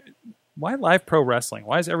why live pro wrestling?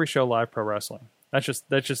 Why is every show live pro wrestling? That's just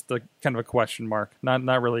the kind of a question mark.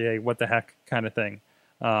 Not really a what the heck kind of thing.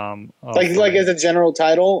 Like as a general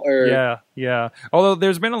title, or yeah. Although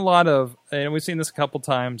there's been a lot of, and we've seen this a couple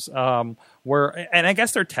times, where, and I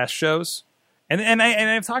guess they're test shows. And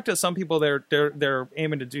I've talked to some people. They're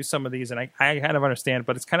aiming to do some of these, and I kind of understand.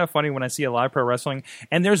 But it's kind of funny when I see a live pro wrestling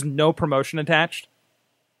and there's no promotion attached.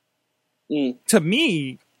 To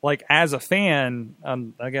me, like as a fan,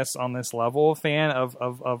 I guess on this level, fan of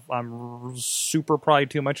I'm super probably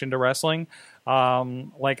too much into wrestling.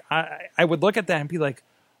 Like I would look at that and be like,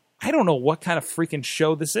 I don't know what kind of freaking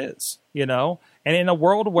show this is, And in a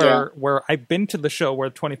world where I've been to the show where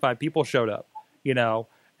 25 people showed up,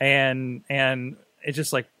 And it's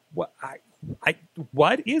just like,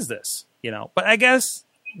 what is this? But I guess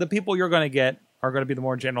the people you're going to get are going to be the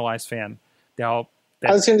more generalized fan. I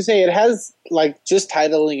was going to say, it has, like, just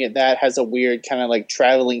titling it that has a weird kind of like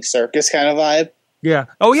traveling circus kind of vibe. Yeah.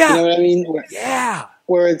 Oh yeah. You know what I mean?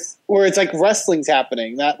 Where it's like wrestling's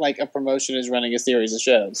happening, not like a promotion is running a series of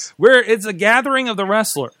shows. Where it's a gathering of the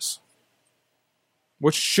wrestlers,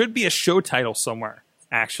 which should be a show title somewhere.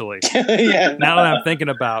 Actually, yeah. Now that I'm thinking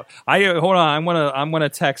about, hold on. I'm gonna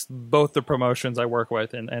text both the promotions I work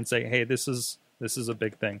with and say, hey, this is a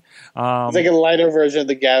big thing. It's like a lighter version of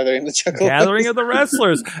the Gathering of the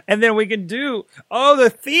Wrestlers, and then we can do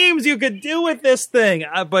the themes you could do with this thing.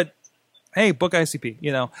 But hey, book ICP,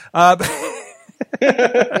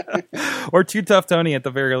 or Too Tough Tony at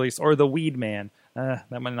the very least, or the Weed Man. That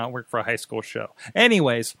might not work for a high school show.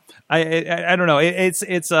 Anyways, I don't know. It's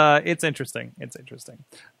interesting. It's interesting.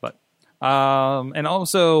 But And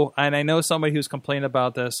also, and I know somebody who's complained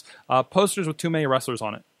about this, posters with too many wrestlers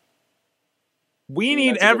on it. We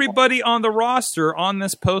need everybody on the roster on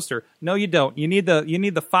this poster. No, you don't. You need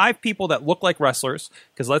the 5 people that look like wrestlers.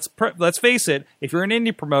 Because let's face it, if you're an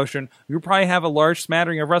indie promotion, you probably have a large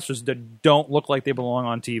smattering of wrestlers that don't look like they belong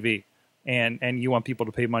on TV, and you want people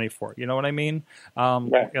to pay money for it. You know what I mean?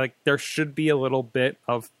 Right. Like there should be a little bit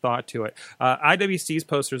of thought to it. IWC's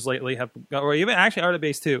posters lately have, or even actually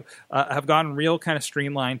RWA's too, have gotten real kind of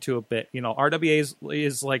streamlined to a bit. You know, RWA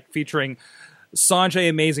is like featuring Sanjay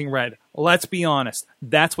Amazing Red. Let's be honest.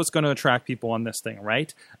 That's what's going to attract people on this thing,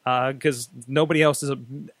 right? Because nobody else is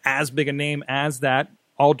as big a name as that.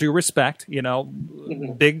 All due respect, you know,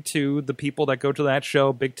 big to the people that go to that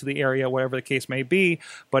show, big to the area, whatever the case may be.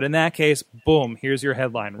 But in that case, boom, here's your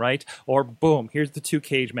headline, right? Or boom, here's the 2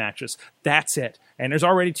 cage matches. That's it. And there's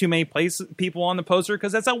already too many people on the poster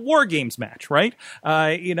because that's a War Games match, right?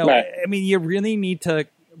 You know, right. I mean, you really need to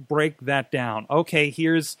break that down. Okay,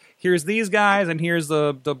 here's these guys, and here's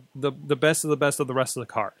the best of the best of the rest of the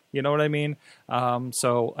card. You know what I mean?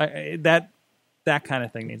 So that kind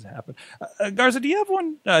of thing needs to happen. Garza, do you have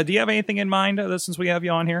one? Do you have anything in mind since we have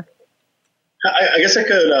you on here? I guess I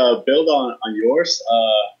could build on yours.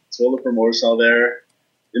 To all the promoters out there,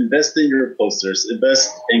 invest in your posters, invest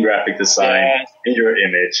in graphic design, in your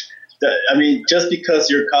image. I mean, just because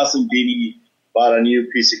your cousin Beanie bought a new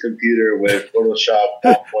PC computer with Photoshop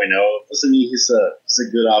 1.0 doesn't mean he's a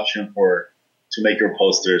good option to make your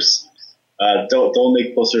posters. Don't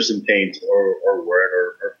make posters in Paint or Word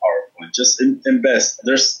or PowerPoint. Just invest.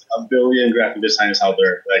 There's a billion graphic designers out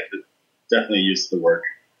there that could definitely use the work.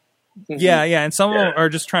 Yeah, and some of them are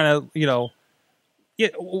just trying to, you know,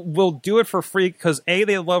 will do it for free because A,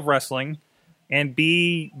 they love wrestling, and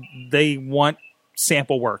B, they want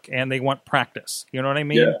sample work and they want practice. You know what I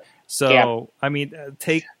mean? Yeah. So, I mean,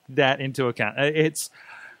 take that into account. It's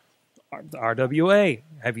RWA.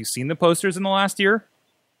 Have you seen the posters in the last year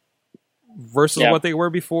versus what they were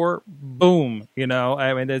before? Boom. You know,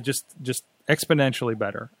 I mean, they're just exponentially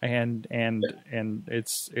better. And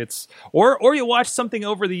it's or you watch something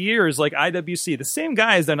over the years like IWC. The same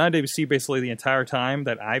guy has done IWC basically the entire time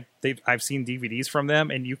that I've seen DVDs from them,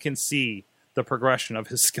 and you can see the progression of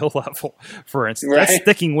his skill level, for instance. Right. That's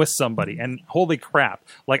sticking with somebody. And holy crap,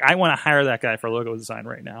 like I want to hire that guy for logo design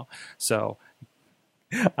right now. So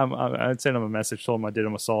I'd send him a message, told him I did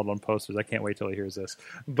him a solid on posters. I can't wait till he hears this.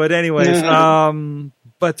 But anyways,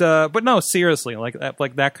 but no, seriously, like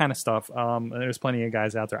that kind of stuff. There's plenty of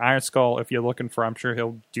guys out there. Iron Skull, if you're looking for, I'm sure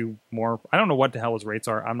he'll do more. I don't know what the hell his rates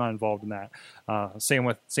are. I'm not involved in that. Same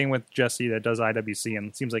with Jesse that does IWC, and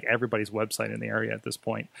it seems like everybody's website in the area at this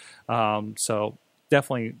point. So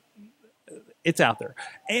definitely, it's out there,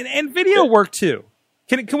 and video work too.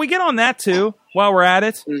 Can we get on that too while we're at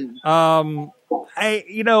it?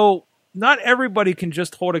 Not everybody can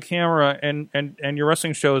just hold a camera and your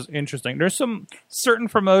wrestling show is interesting. There's some certain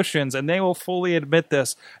promotions, and they will fully admit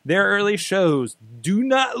this. Their early shows do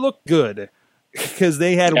not look good because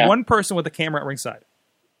they had one person with a camera at ringside.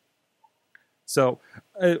 So,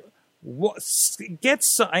 I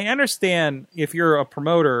understand if you're a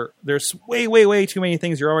promoter, there's way too many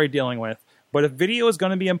things you're already dealing with. But if video is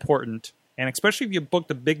going to be important, and especially if you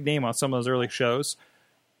booked a big name on some of those early shows,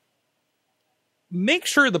 make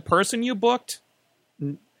sure the person you booked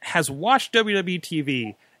has watched WWE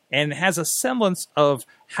TV and has a semblance of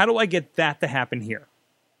how do I get that to happen here?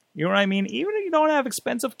 You know what I mean? Even if you don't have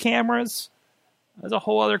expensive cameras, there's a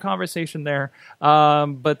whole other conversation there.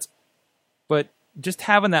 But just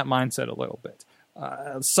having that mindset a little bit.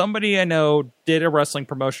 Somebody I know did a wrestling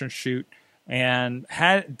promotion shoot and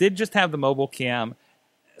did just have the mobile cam,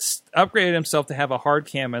 upgraded himself to have a hard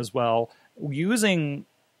cam as well, using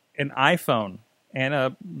an iPhone and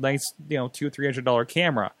a nice, $200-300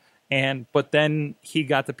 camera. But then he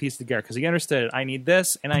got the piece together because he understood it. I need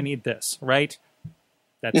this and I need this, right?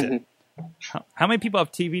 That's it. How many people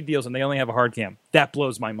have TV deals and they only have a hard cam? That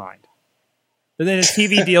blows my mind. But then it's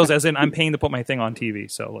TV deals as in I'm paying to put my thing on TV.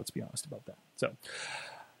 So let's be honest about that. So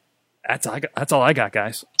that's all I got,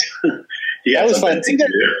 guys. That was fun.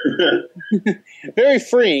 Very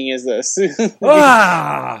freeing is this. It's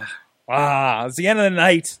the end of the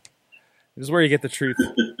night. This is where you get the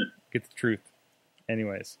truth.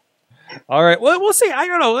 Anyways. All right. Well, we'll see. I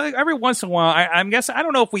don't know. Every once in a while, I'm guessing. I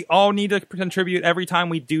don't know if we all need to contribute every time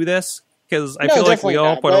we do this because I feel like we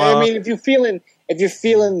all put a lot. I mean, if you're feeling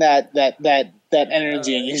that that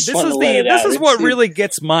energy, and you just This want is to let it out. this is what really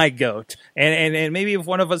gets my goat. And maybe if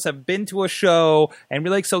one of us have been to a show and we're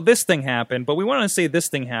like, so this thing happened, but we want to say this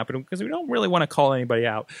thing happened because we don't really want to call anybody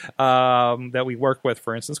out that we work with,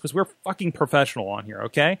 for instance, because we're fucking professional on here,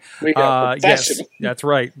 okay? We are professional. Yes,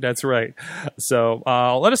 that's right. So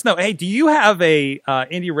let us know. Hey, do you have a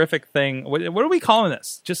indie-rific thing? What are we calling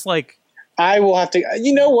this? Just like... I will have to...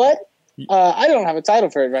 You know what? I don't have a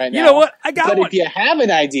title for it right now. You know what? I got one. one. But if you have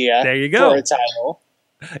an idea there you go. For a title,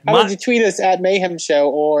 how would you tweet us at Mayhem Show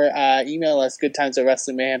or email us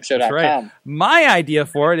goodtimesatwrestlingmayhemshow.com. That's right. My idea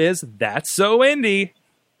for it is That's So Indie.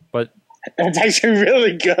 But that's actually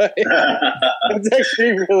really good. That's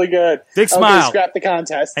actually really good. Big smile. Okay, scrap the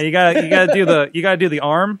contest. And you gotta do the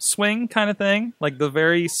arm swing kind of thing, like the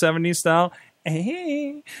very 70s style.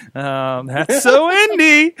 Hey, that's so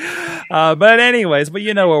indie. But anyways, but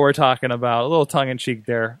you know what we're talking about. A little tongue-in-cheek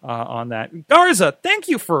there on that. Garza, thank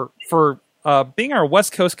you for being our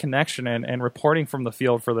West Coast connection and reporting from the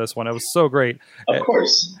field for this one. It was so great. Of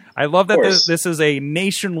course. I love that this is a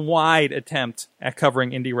nationwide attempt at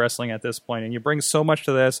covering indie wrestling at this point, and you bring so much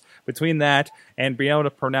to this. Between that and being able to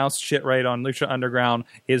pronounce shit right on Lucha Underground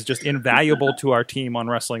is just invaluable to our team on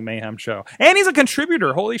Wrestling Mayhem Show. And he's a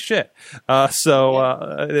contributor. Holy shit!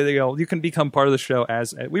 You can become part of the show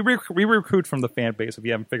as we recruit from the fan base. If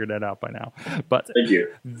you haven't figured that out by now, but thank you.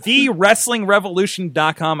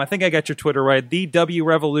 TheWrestlingRevolution.com. I think I got your Twitter right. The W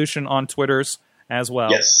Revolution on Twitters as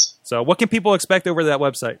well. Yes. So what can people expect over that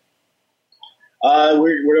website?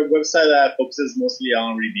 We're a website that focuses mostly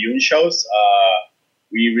on reviewing shows.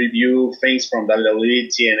 We review things from WWE,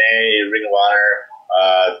 TNA, Ring of Honor,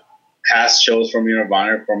 past shows from Ring of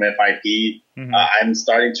Honor, from FIP. Mm-hmm. I'm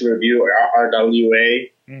starting to review RWA,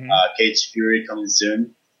 Cage Fury coming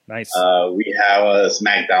soon. Nice. We have a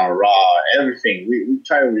SmackDown, Raw, everything. We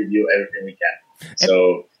try to review everything we can.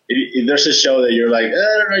 So if there's a show that you're like, I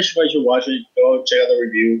don't know if I should watch it, go check out the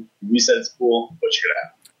review. We said it's cool, go check it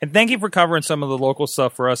out. And thank you for covering some of the local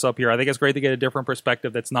stuff for us up here. I think it's great to get a different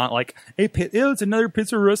perspective that's not like, hey, it's another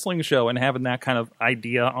Pittsburgh wrestling show, and having that kind of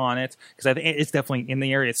idea on it. Because I think it's definitely in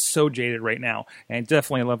the area. It's so jaded right now. And I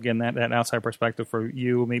definitely love getting that outside perspective for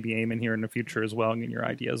you, maybe Eamon here in the future as well, and getting your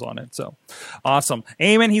ideas on it. So awesome.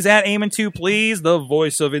 Eamon, he's at Eamon2, please. The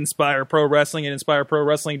voice of Inspire Pro Wrestling at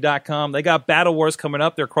InspireProWrestling.com. They got Battle Wars coming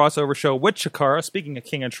up, their crossover show with Chikara. Speaking of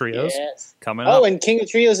King of Trios, coming up. Oh, and King of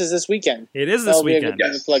Trios is this weekend. It is this weekend. Be a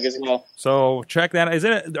good plug as well. So check that.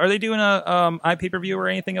 Are they doing a iPay-per-view or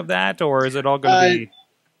anything of that, or is it all going to be?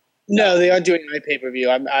 No, they are doing iPay-per-view.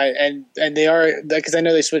 And they are, because I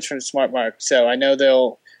know they switched from Smart Mark, so I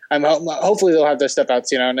know hopefully they'll have their stuff out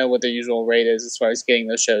soon. I don't know what their usual rate is as far as getting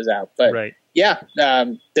those shows out, but yeah,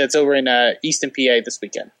 that's over in Easton, PA this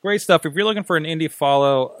weekend. Great stuff. If you're looking for an indie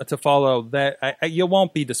to follow, that you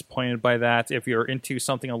won't be disappointed by that if you're into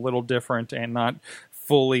something a little different and not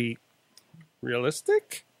fully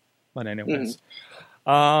realistic. But anyways.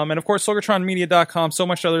 And of course, SorgatronMedia.com. So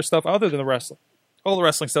much other stuff other than the wrestling. All the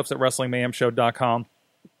wrestling stuff's at WrestlingMayhemShow.com.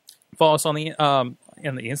 Follow us on the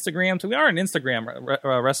Instagram. So we are an Instagram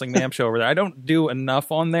Wrestling Mayhem Show over there. I don't do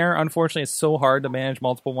enough on there. Unfortunately, it's so hard to manage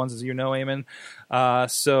multiple ones, as you know, Eamon.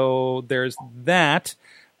 So there's that.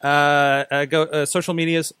 Go social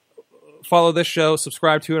medias. Follow this show,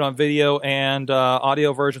 subscribe to it on video and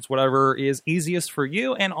audio versions, whatever is easiest for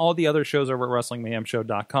you, and all the other shows over at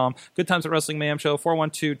WrestlingMayhemShow.com. Good Times at Wrestling Mayhem Show,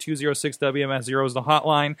 412-206-WMS0 is the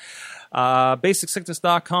hotline.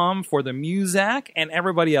 BasicSickness.com for the Muzak and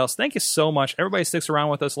everybody else. Thank you so much. Everybody sticks around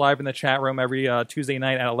with us live in the chat room every Tuesday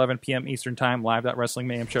night at 11 p.m. Eastern Time,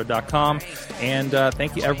 live.WrestlingMayhemShow.com. And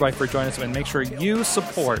thank you, everybody, for joining us. And make sure you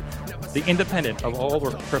support the independent of all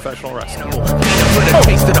professional wrestling.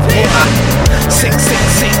 Sick,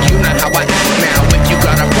 you know how I act now. If you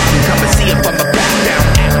got a problem, come and see if I'm a back down.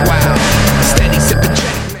 Act wild, steady sipping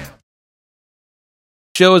Jack now.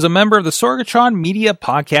 Show is a member of the Sorgatron Media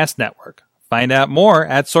Podcast Network. Find out more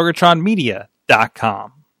at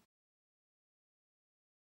sorgatronmedia.com.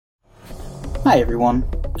 Hi everyone.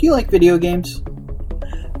 Do you like video games?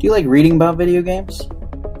 Do you like reading about video games?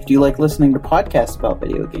 Do you like listening to podcasts about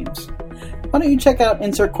video games? Why don't you check out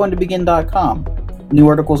InsertCoinToBegin.com? New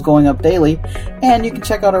articles going up daily, and you can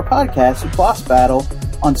check out our podcast, Boss Battle,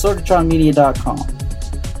 on SorgatronMedia.com.